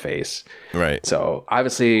on her face. Right. So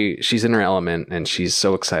obviously she's in her element and she's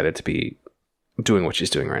so excited to be doing what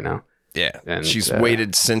she's doing right now. Yeah. And she's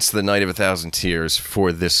waited since the Night of 1,000 Tears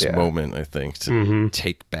for this moment, I think, to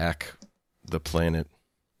take back the planet.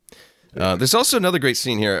 There's also another great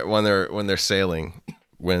scene here when they're sailing,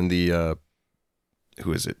 when the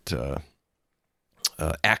who is it?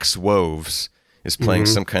 Axe Woves is playing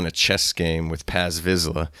some kind of chess game with Paz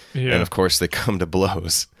Vizsla, and of course they come to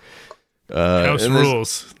blows. House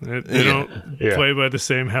rules. They don't play by the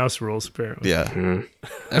same house rules, apparently. Yeah.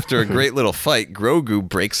 After a great little fight, Grogu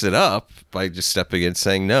breaks it up by just stepping in and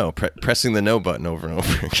saying no, pressing the no button over and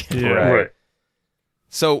over again. Yeah. Right.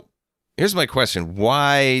 So here's my question.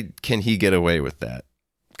 Why can he get away with that?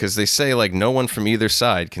 Because they say like no one from either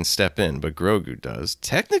side can step in, but Grogu does.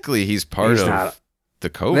 Technically, he's part of the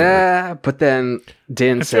covert. Yeah, but then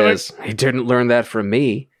Din says he didn't learn that from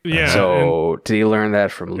me. Yeah. So did he learn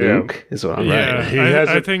that from Luke? Is what I'm right.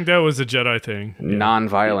 I think that was a Jedi thing.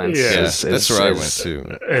 Non-violence. Yeah. That's where I went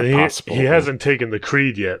to. And he hasn't taken the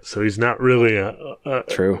creed yet, so he's not really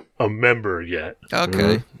a member yet.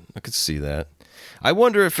 Okay, I could see that. I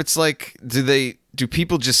wonder if it's like, do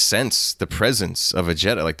people just sense the presence of a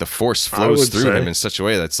Jedi? Like the Force flows through him in such a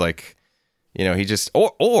way that's like, you know, he just,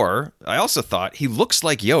 or I also thought he looks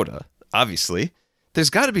like Yoda, obviously. There's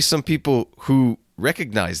got to be some people who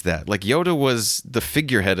recognize that. Like Yoda was the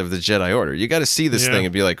figurehead of the Jedi Order. You got to see this thing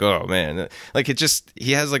and be like, oh man. Like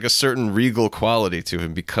he has like a certain regal quality to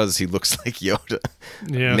him because he looks like Yoda.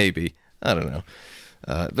 Yeah. Maybe. I don't know.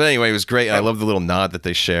 But anyway, it was great. I love the little nod that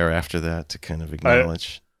they share after that to kind of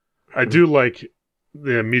acknowledge. I do like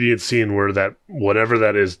the immediate scene where that whatever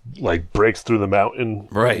that is like breaks through the mountain,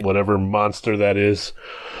 right? Whatever monster that is,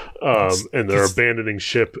 and they're abandoning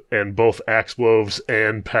ship, and both Axe Woves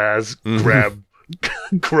and Paz grab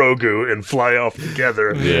Grogu and fly off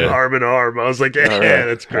together, arm in arm. I was like,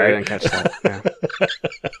 that's great. I didn't catch that.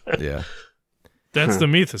 Yeah, that's the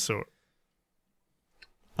Mythosaur.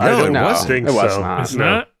 I don't think it was so. not. It's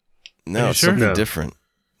not? No, it's sure? something different.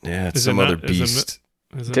 Yeah, it's some other beast.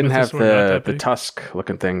 Didn't have the tusk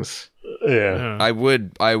looking things. Yeah. I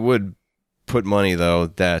would put money though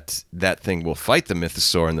that thing will fight the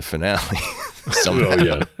Mythosaur in the finale.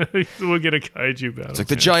 We'll get a kaiju battle. It's like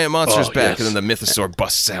the giant monster's back, and then the Mythosaur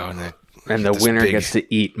busts out, and the winner gets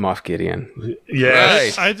to eat Moff Gideon.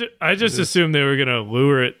 Yes. I just assumed they were gonna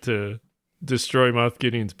lure it to destroy Moff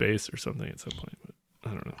Gideon's base or something at some point, but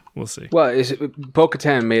I don't know. We'll see. Well,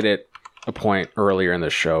 Bo-Katan made it a point earlier in the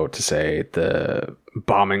show to say the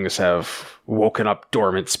bombings have woken up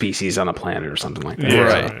dormant species on the planet or something like that. Yeah,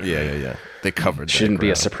 right. Yeah. They covered that. Shouldn't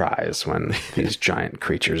be a surprise when these giant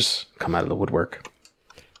creatures come out of the woodwork.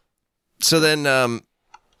 So then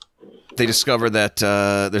they discover that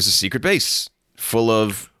there's a secret base full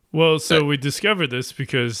of... Well, so we discovered this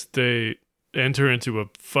because they enter into a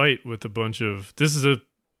fight with a bunch of...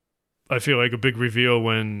 I feel like a big reveal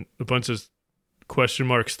when a bunch of question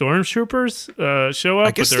mark stormtroopers show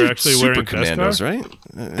up, but they're actually super wearing commandos, right?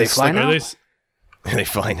 They fly now? They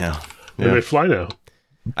fly now. Yeah. They fly now.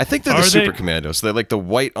 I think they're the super commandos. They're like the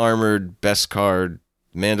white armored Beskar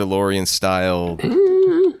Mandalorian style.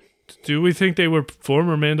 Do we think they were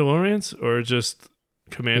former Mandalorians or just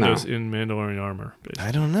commandos in Mandalorian armor? Basically?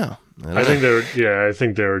 I don't know. I think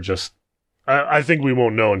they were just... I think we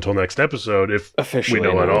won't know until next episode if officially we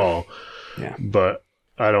know at all. Yeah. But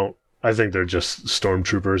I think they're just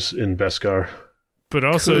stormtroopers in Beskar. But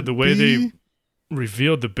also the way they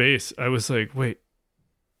revealed the base, I was like, wait.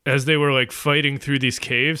 As they were like fighting through these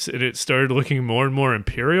caves and it started looking more and more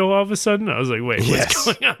Imperial all of a sudden, I was like, wait, what's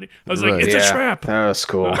going on? I was like, it's a trap. That was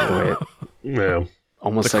cool. Yeah.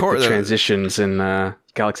 Almost like the transitions in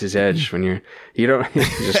Galaxy's Edge when you're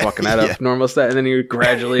just walking out of normal stuff and then you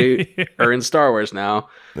gradually are in Star Wars now.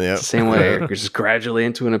 Yeah. It's the same way. You're just gradually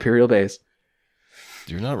into an Imperial base.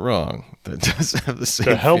 You're not wrong. That does have the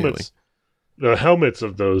same feeling. The helmets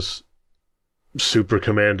of those super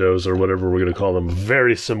commandos or whatever we're going to call them,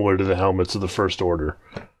 very similar to the helmets of the First Order.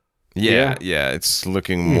 Yeah. It's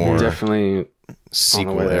looking more definitely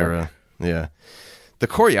sequel era. Yeah. The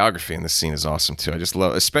choreography in this scene is awesome too. I just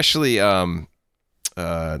love, especially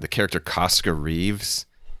the character Casca Reeves.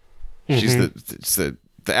 She's the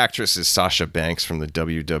actress is Sasha Banks from the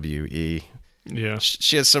WWE. Yeah,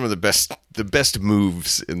 she has some of the best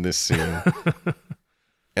moves in this scene.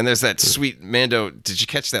 And there's that sweet Mando. Did you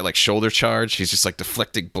catch that like shoulder charge? He's just like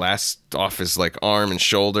deflecting blasts off his like arm and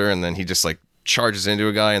shoulder, and then he just like charges into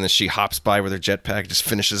a guy, and then she hops by with her jetpack, just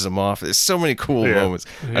finishes him off. There's so many cool moments.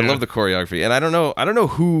 Yeah. I love the choreography, and I don't know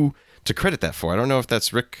who to credit that for. I don't know if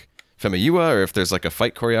that's Rick Famuyiwa or if there's like a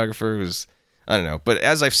fight choreographer who's, I don't know. But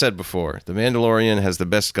as I've said before, The Mandalorian has the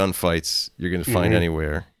best gunfights you're going to find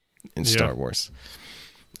anywhere in Star Wars.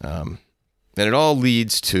 And it all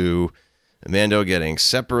leads to Mando getting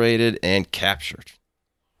separated and captured.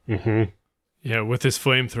 Mm-hmm. Yeah, with his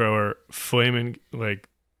flamethrower flaming like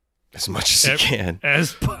as much as he can,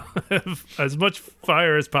 as much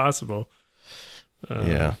fire as possible.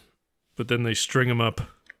 But then they string him up.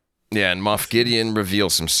 Yeah, and Moff Gideon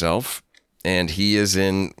reveals himself, and he is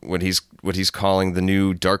in what he's calling the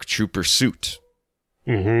new Dark Trooper suit.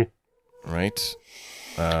 Mm-hmm. Right.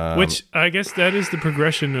 Which I guess that is the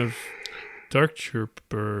progression of Dark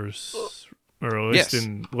Troopers, or at least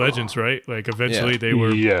in Legends, right? Like eventually they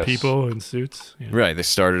were people in suits. Yeah. Right. They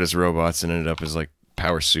started as robots and ended up as like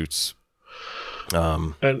power suits.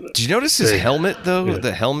 Did you notice his helmet though? Yeah.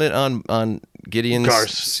 The helmet on Gideon's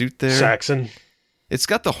suit there. Saxon. It's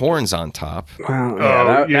got the horns on top.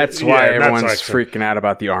 Well, that's why everyone's freaking out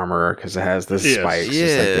about the armor, because it has the spikes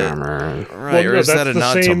just like the armor. Right, or is that a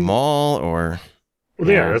nod to Maul, or?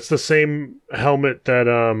 Well, that's the same helmet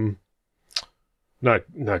that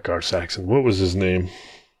not Gar Saxon. What was his name?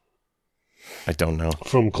 I don't know.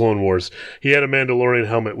 From Clone Wars, he had a Mandalorian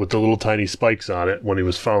helmet with the little tiny spikes on it when he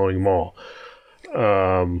was following Maul.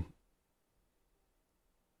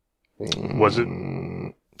 Was it?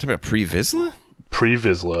 Talking about Pre Vizsla? Pre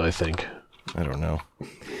Vizsla, I think. I don't know.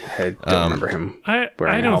 I don't remember him. I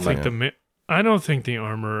don't think the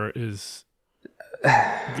armor is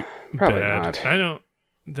probably bad. not.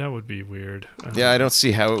 That would be weird. I don't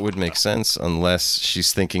see how it would make sense unless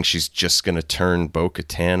she's thinking she's just going to turn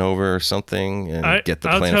Bo-Katan over or something and get the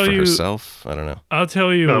plan for herself. I don't know. I'll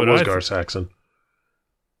tell you what it was Gar Saxon.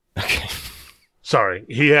 Okay. Sorry,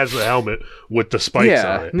 he has the helmet with the spikes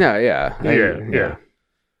on it. No, yeah.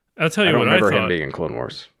 I'll tell you I don't what I remember thought. him being in Clone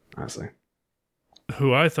Wars, honestly.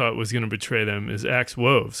 Who I thought was going to betray them is Axe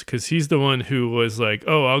Woves, because he's the one who was like,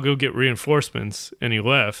 "Oh, I'll go get reinforcements," and he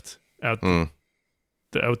left out the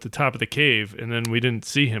top of the cave, and then we didn't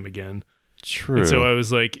see him again. True. And so I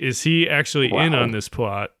was like, "Is he actually in on this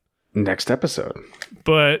plot?" Next episode.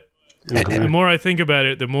 But the more I think about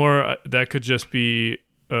it, the more that could just be,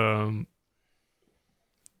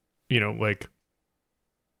 like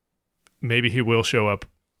maybe he will show up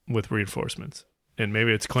with reinforcements, and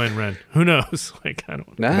maybe it's Clan Ren. Who knows? Like, I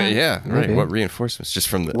don't. Yeah, right. Maybe. What reinforcements? Just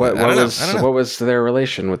from the what was their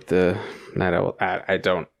relation with the Night Owl? I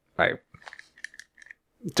don't mean,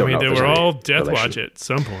 know they were all Death Watch at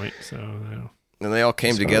some point, so. And they all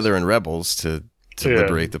came together in Rebels to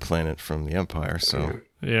liberate the planet from the Empire. So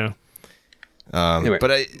yeah. Anyway.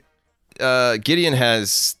 But Gideon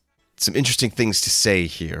has some interesting things to say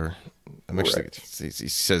here. He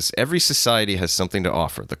says, every society has something to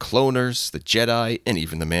offer. The cloners, the Jedi, and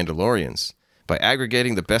even the Mandalorians. By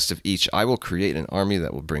aggregating the best of each, I will create an army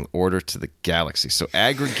that will bring order to the galaxy. So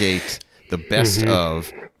aggregate the best of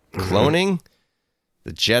cloning,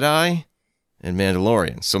 the Jedi, and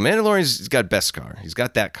Mandalorians. So Mandalorian's got Beskar. He's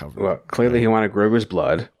got that covered. Well, clearly he wanted Grogu's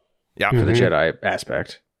blood for the Jedi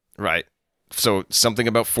aspect. Right. So something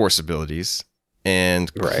about Force abilities.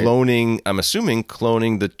 And cloning, I'm assuming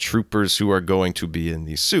cloning the troopers who are going to be in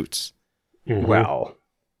these suits. Well,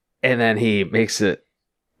 and then he makes it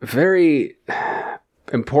very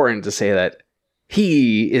important to say that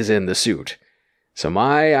he is in the suit. So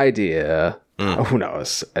my idea, who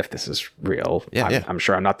knows if this is real. I'm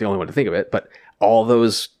sure I'm not the only one to think of it, but all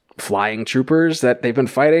those flying troopers that they've been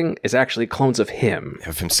fighting is actually clones of him.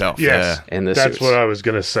 Of himself. Yes. In the That's suits. what I was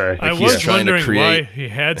going to say. I was wondering why he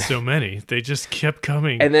had so many. They just kept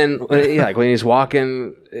coming. And then like when he's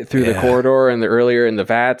walking through the corridor and earlier in the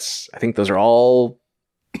vats, I think those are all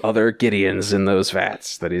other Gideons in those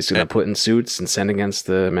vats that he's going to put in suits and send against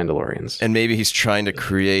the Mandalorians. And maybe he's trying to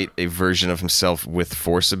create a version of himself with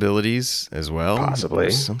Force abilities as well. Possibly.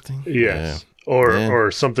 Or something. Yes.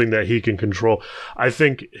 Or something that he can control. I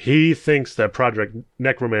think he thinks that Project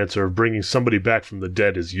Necromancer of bringing somebody back from the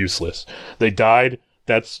dead is useless. They died.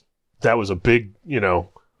 That was a big,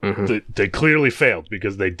 they clearly failed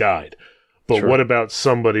because they died. But what about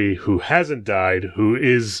somebody who hasn't died, who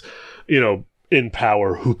is, in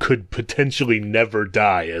power who could potentially never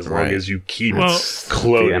die as long as you keep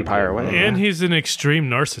cloning the Empire away. And he's an extreme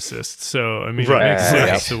narcissist, so I mean, it makes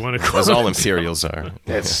sense to want to clone. As all Imperials are.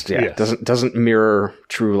 It's doesn't mirror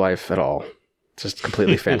true life at all. It's just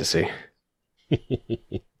completely fantasy.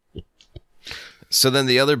 So then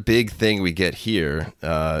the other big thing we get here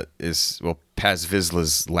is Paz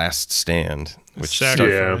Vizsla's last stand, which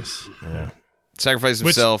sacrifice. Sacrifices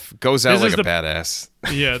himself, goes out like a badass.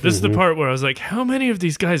 Yeah, this is the part where I was like, how many of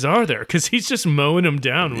these guys are there? Because he's just mowing them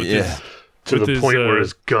down with his... To the point where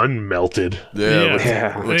his gun melted.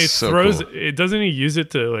 Yeah. And he throws it. Doesn't he use it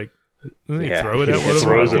to, like... Doesn't he throw it at one of them?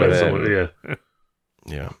 Throws it at someone,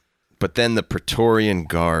 Yeah. But then the Praetorian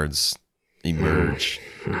guards emerge.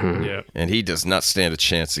 Yeah. And he does not stand a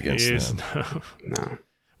chance against them. No.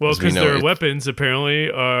 Well, because their weapons apparently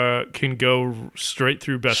can go straight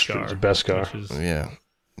through Beskar.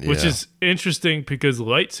 Which is interesting because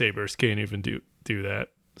lightsabers can't even do that.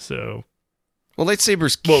 So,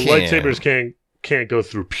 lightsabers can't go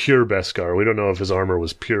through pure Beskar. We don't know if his armor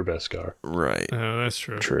was pure Beskar. Right. Oh, that's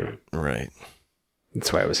true. True. Right.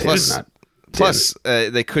 That's why it was Plus,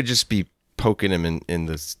 they could just be poking him in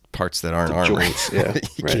the parts that aren't armor.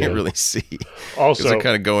 You can't really see. Also, they're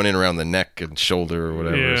kind of going in around the neck and shoulder or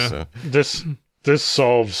whatever. Yeah. So. This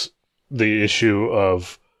solves the issue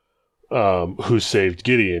of who saved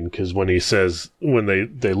Gideon, because when they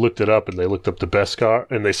looked it up and they looked up the Beskar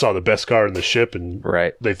and they saw the Beskar in the ship and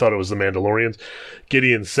they thought it was the Mandalorians,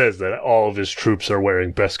 Gideon says that all of his troops are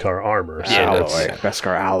wearing Beskar armor.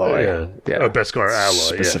 Beskar alloy. Yeah. Beskar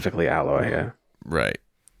alloy. Specifically alloy, yeah. Right.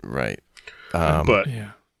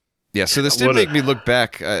 So this did make me look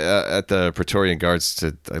back at the Praetorian Guards.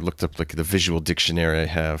 I looked up like the visual dictionary I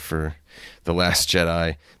have for The Last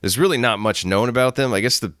Jedi. There's really not much known about them. I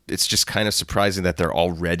guess it's just kind of surprising that they're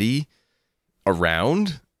already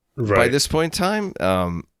around by this point in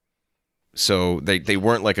time. So they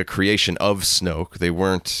weren't like a creation of Snoke. They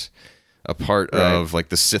weren't a part of like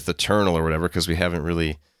the Sith Eternal or whatever, because we haven't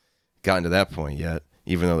really gotten to that point yet,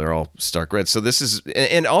 even though they're all stark red. So this is,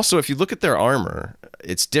 and also if you look at their armor,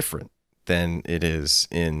 it's different than it is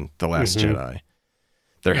in The Last Jedi.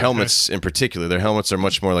 Their helmets in particular, their helmets are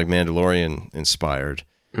much more like Mandalorian inspired.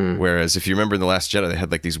 Whereas if you remember in The Last Jedi, they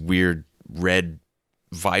had like these weird red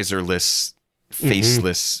visorless,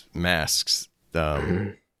 faceless masks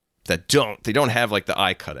that don't have like the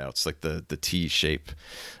eye cutouts, like the T shape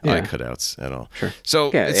eye cutouts at all. Sure. So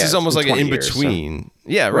this is almost like an in-between. So.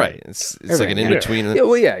 Yeah, right. It's like an in-between.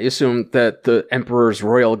 You assume that the Emperor's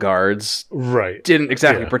royal guards didn't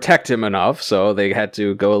exactly protect him enough, so they had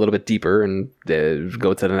to go a little bit deeper and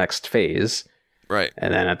go to the next phase. Right.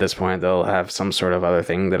 And then at this point, they'll have some sort of other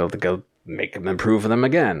thing that'll go make them improve them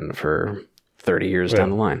again for 30 years down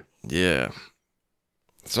the line. Yeah.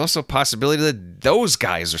 There's also a possibility that those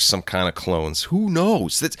guys are some kind of clones. Who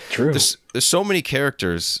knows? That's true. There's so many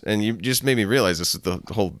characters, and you just made me realize this is the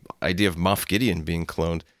whole idea of Moff Gideon being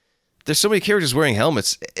cloned. There's so many characters wearing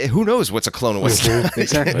helmets. Who knows what's a clone and what's not?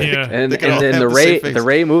 Exactly. Yeah. And then the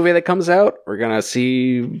Rey movie that comes out, we're gonna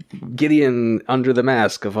see Gideon under the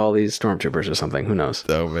mask of all these stormtroopers or something. Who knows?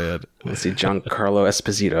 Oh man, we'll see Giancarlo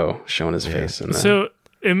Esposito showing his face. So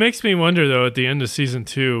it makes me wonder, though, at the end of season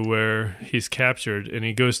 2, where he's captured and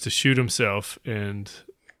he goes to shoot himself, and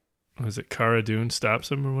was it Cara Dune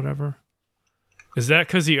stops him or whatever? Is that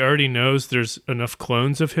because he already knows there's enough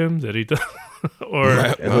clones of him that he does? Or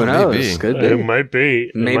who knows? Could be. It might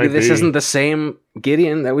be. Maybe this isn't the same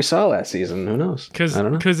Gideon that we saw last season. Who knows? I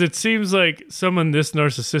don't know. Because it seems like someone this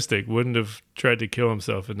narcissistic wouldn't have tried to kill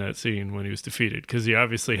himself in that scene when he was defeated, because he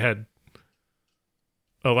obviously had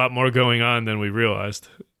a lot more going on than we realized.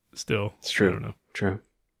 Still, it's true. I don't know. True.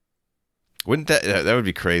 Wouldn't that would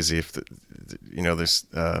be crazy if there's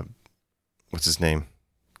what's his name,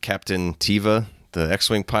 Captain Teva, the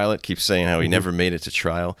X-wing pilot, keeps saying how he never made it to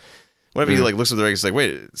trial. What if he like looks at the records like,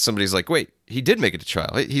 wait, somebody's like, wait, he did make it to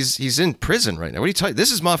trial. He's in prison right now. What are you talking?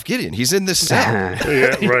 This is Moff Gideon. He's in this cell.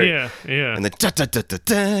 Yeah, right. Yeah. And then da da da da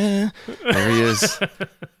da. There he is.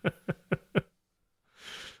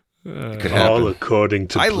 All according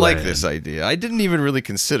to plan. I like this idea. I didn't even really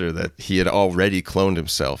consider that he had already cloned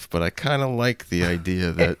himself, but I kind of like the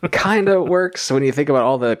idea that it kind of works when you think about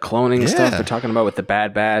all the cloning stuff they're talking about with the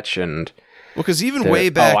Bad Batch and. Well, because even way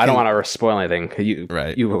back. I don't want to spoil anything. You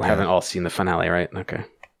haven't all seen the finale, right? Okay.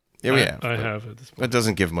 Yeah, we have. I have at this point. That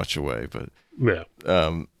doesn't give much away, but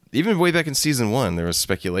even way back in season 1, there was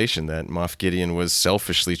speculation that Moff Gideon was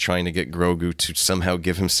selfishly trying to get Grogu to somehow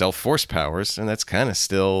give himself force powers, and that's kind of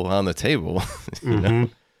still on the table. You know?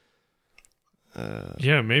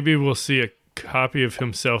 Yeah, maybe we'll see a copy of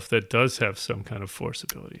himself that does have some kind of Force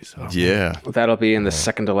abilities. Oh, yeah. That'll be in the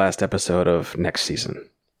second to last episode of next season.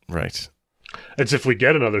 Right. It's if we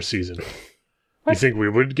get another season. You think we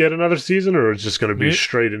would get another season, or it's just going to be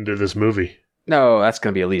straight into this movie? No, that's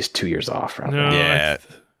going to be at least 2 years off. Probably. No, Yeah.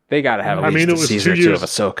 They got to have at least a season or two of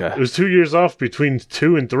Ahsoka. It was 2 years off between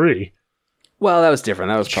 2 and 3. Well, that was different.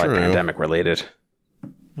 That was probably pandemic related.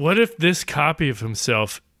 What if this copy of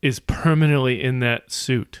himself is permanently in that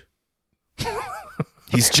suit?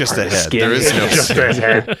 He's just a head. Skin. There is no Just a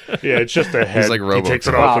head. Yeah, it's just a head. He's like he takes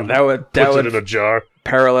it RoboCop. off and puts it in a jar.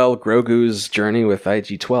 Parallel Grogu's journey with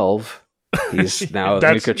IG-12. He's now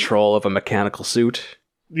in control of a mechanical suit.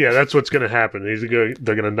 Yeah, that's what's going to happen.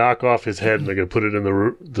 They're going to knock off his head and they're going to put it in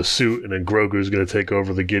the suit, and then Grogu's going to take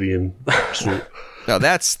over the Gideon suit. No,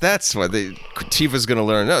 that's what Tifa's going to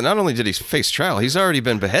learn. No, not only did he face trial, he's already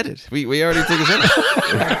been beheaded. We already took his head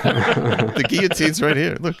off. The guillotine's right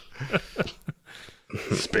here. Look.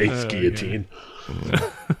 Space guillotine.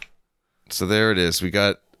 Yeah. So there it is. We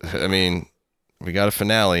got a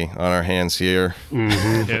finale on our hands here.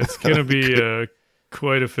 Mm-hmm. Yeah, it's going to be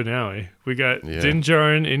quite a finale. We got Din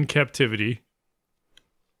Djarin in captivity.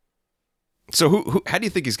 So who? How do you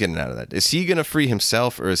think he's getting out of that? Is he going to free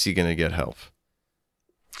himself, or is he going to get help?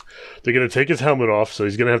 They're going to take his helmet off, so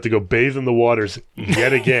he's going to have to go bathe in the waters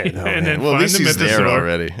yet again. And then well, at least he's there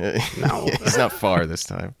already. No. He's not far this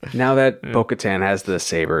time. Now that Bo-Katan has the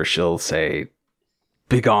saber, she'll say,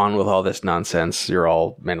 "Be gone with all this nonsense. You're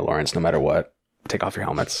all Mandalorians no matter what. Take off your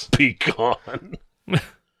helmets. Be gone."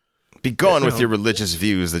 Be gone with your religious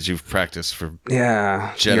views that you've practiced for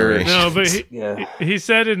generations. No, but he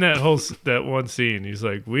said in that one scene, he's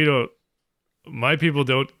like, my people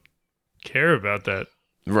don't care about that.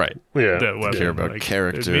 Right. Yeah. That weapon. Care about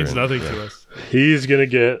character. It means nothing to us. He's going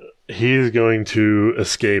to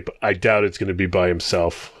escape. I doubt it's going to be by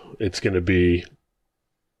himself. It's going to be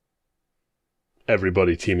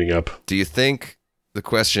everybody teaming up. Do you think the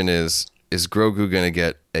question is Grogu going to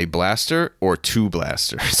get a blaster or 2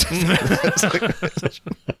 blasters?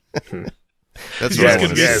 That's He's just going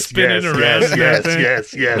to be spinning around.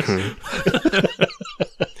 Yes.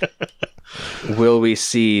 Will we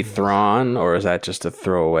see Thrawn, or is that just a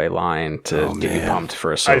throwaway line to get you pumped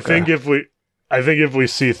for Ahsoka? I think if we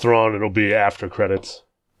see Thrawn, it'll be after credits,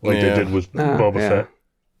 like they did with Boba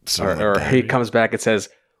Fett. Or he comes back and says,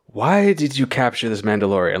 "Why did you capture this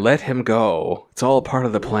Mandalorian? Let him go. It's all part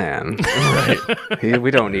of the plan." Right.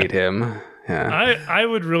 We don't need him. Yeah. I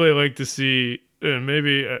would really like to see, and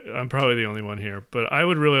maybe I'm probably the only one here, but I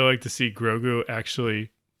would really like to see Grogu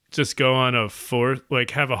actually just go on a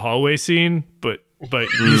have a hallway scene, but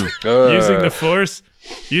using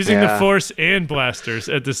the Force and blasters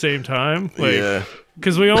at the same time.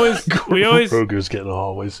 Because we always Grogu's getting a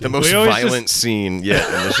hallway scene. The most violent scene yet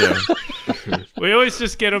in the show. We always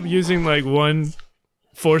just get him using like one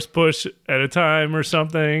Force push at a time or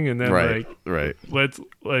something, and then let's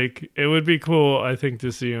it would be cool, I think,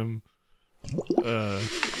 to see him have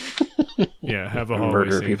a hallway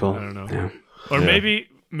murder scene. people. I don't know. Yeah. Or maybe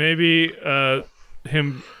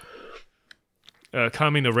him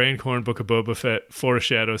calming the Raincorn Book of Boba Fett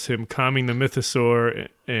foreshadows him calming the Mythosaur,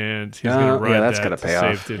 and he's going to ride that's that gonna to pay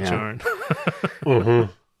save off. Din Yeah. Djarin.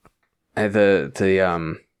 And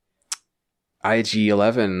the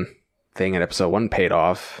IG-11 thing in episode 1 paid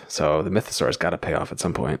off, so the Mythosaur's got to pay off at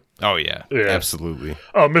some point. Oh yeah, absolutely.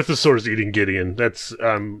 Oh, Mythosaur's eating Gideon. That's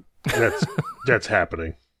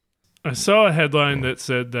happening. I saw a headline that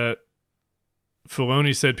said that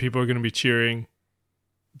Filoni said people are going to be cheering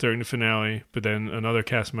during the finale, but then another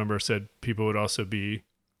cast member said people would also be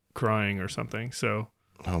crying or something. So,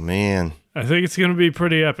 oh man, I think it's going to be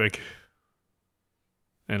pretty epic,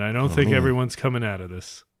 and I don't think everyone's coming out of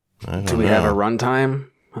this. Do we have a runtime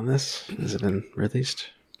on this? Has it been released?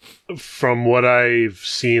 From what I've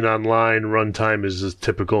seen online, runtime is a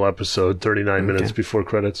typical episode, 39 minutes before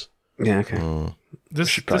credits. Yeah, okay.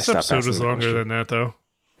 This episode was longer than that, though.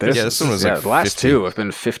 This one was like the last 50. 2 have been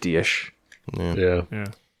 50-ish. Yeah.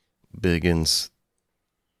 Biggins.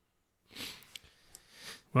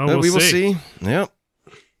 Well, we will see. Yep.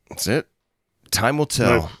 That's it. Time will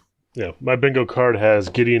tell. My bingo card has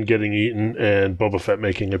Gideon getting eaten and Boba Fett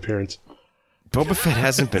making an appearance. Boba Fett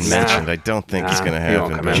hasn't been mentioned. I don't think he's going to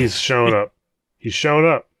happen. He's showing up. He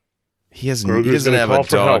doesn't have a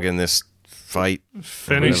dog in this fight.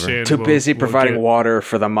 Too busy providing water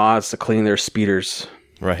for the mods to clean their speeders.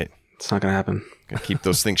 Right. It's not going to happen. Gotta keep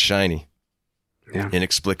those things shiny. Yeah.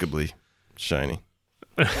 Inexplicably shiny.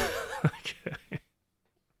 Okay.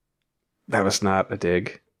 That was not a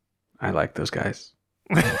dig. I like those guys.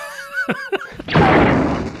 Boring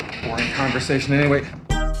conversation anyway.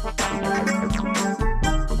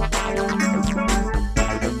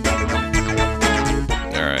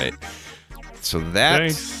 So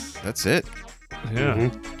that's it. Yeah.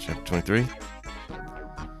 Chapter 23.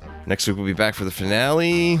 Next week we'll be back for the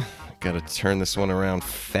finale. Got to turn this one around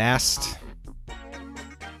fast.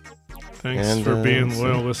 Thanks for being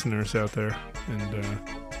loyal listeners out there. And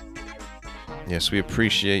yes, we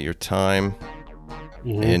appreciate your time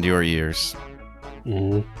and your ears.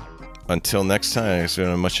 Until next time, I guess we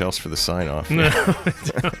don't have much else for the sign off. No,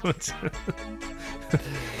 I don't.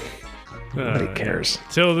 Nobody cares.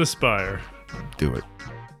 Till the Spire. Do it.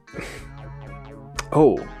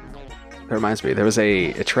 Oh, that reminds me. There was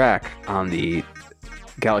a track on the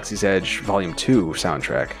Galaxy's Edge Volume 2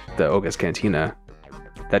 soundtrack, the Oga's Cantina,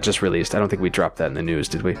 that just released. I don't think we dropped that in the news,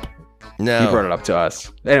 did we? No. You brought it up to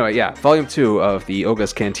us. Anyway, yeah, Volume 2 of the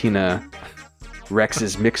Oga's Cantina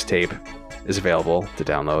Rex's mixtape is available to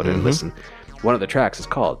download and listen. One of the tracks is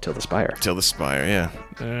called Till the Spire. Till the Spire, yeah.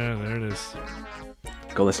 Yeah, there it is.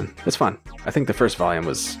 Go listen. It's fun. I think the first volume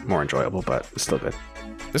was more enjoyable, but it's still good.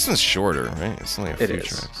 This one's shorter, right? It's only a few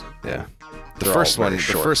tracks. Yeah. The first one's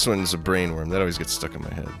a brainworm. That always gets stuck in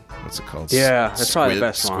my head. What's it called? Yeah, that's probably the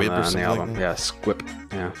best one on the album. Yeah, Squip.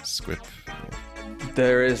 Yeah. Squip. Yeah.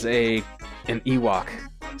 There is an Ewok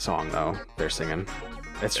song, though, they're singing.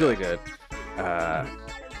 It's really good. But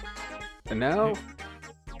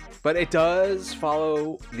it does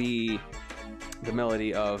follow the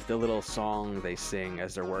melody of the little song they sing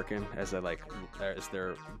as they're working, as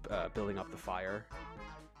they're building up the fire.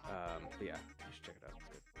 But yeah, you should check it out.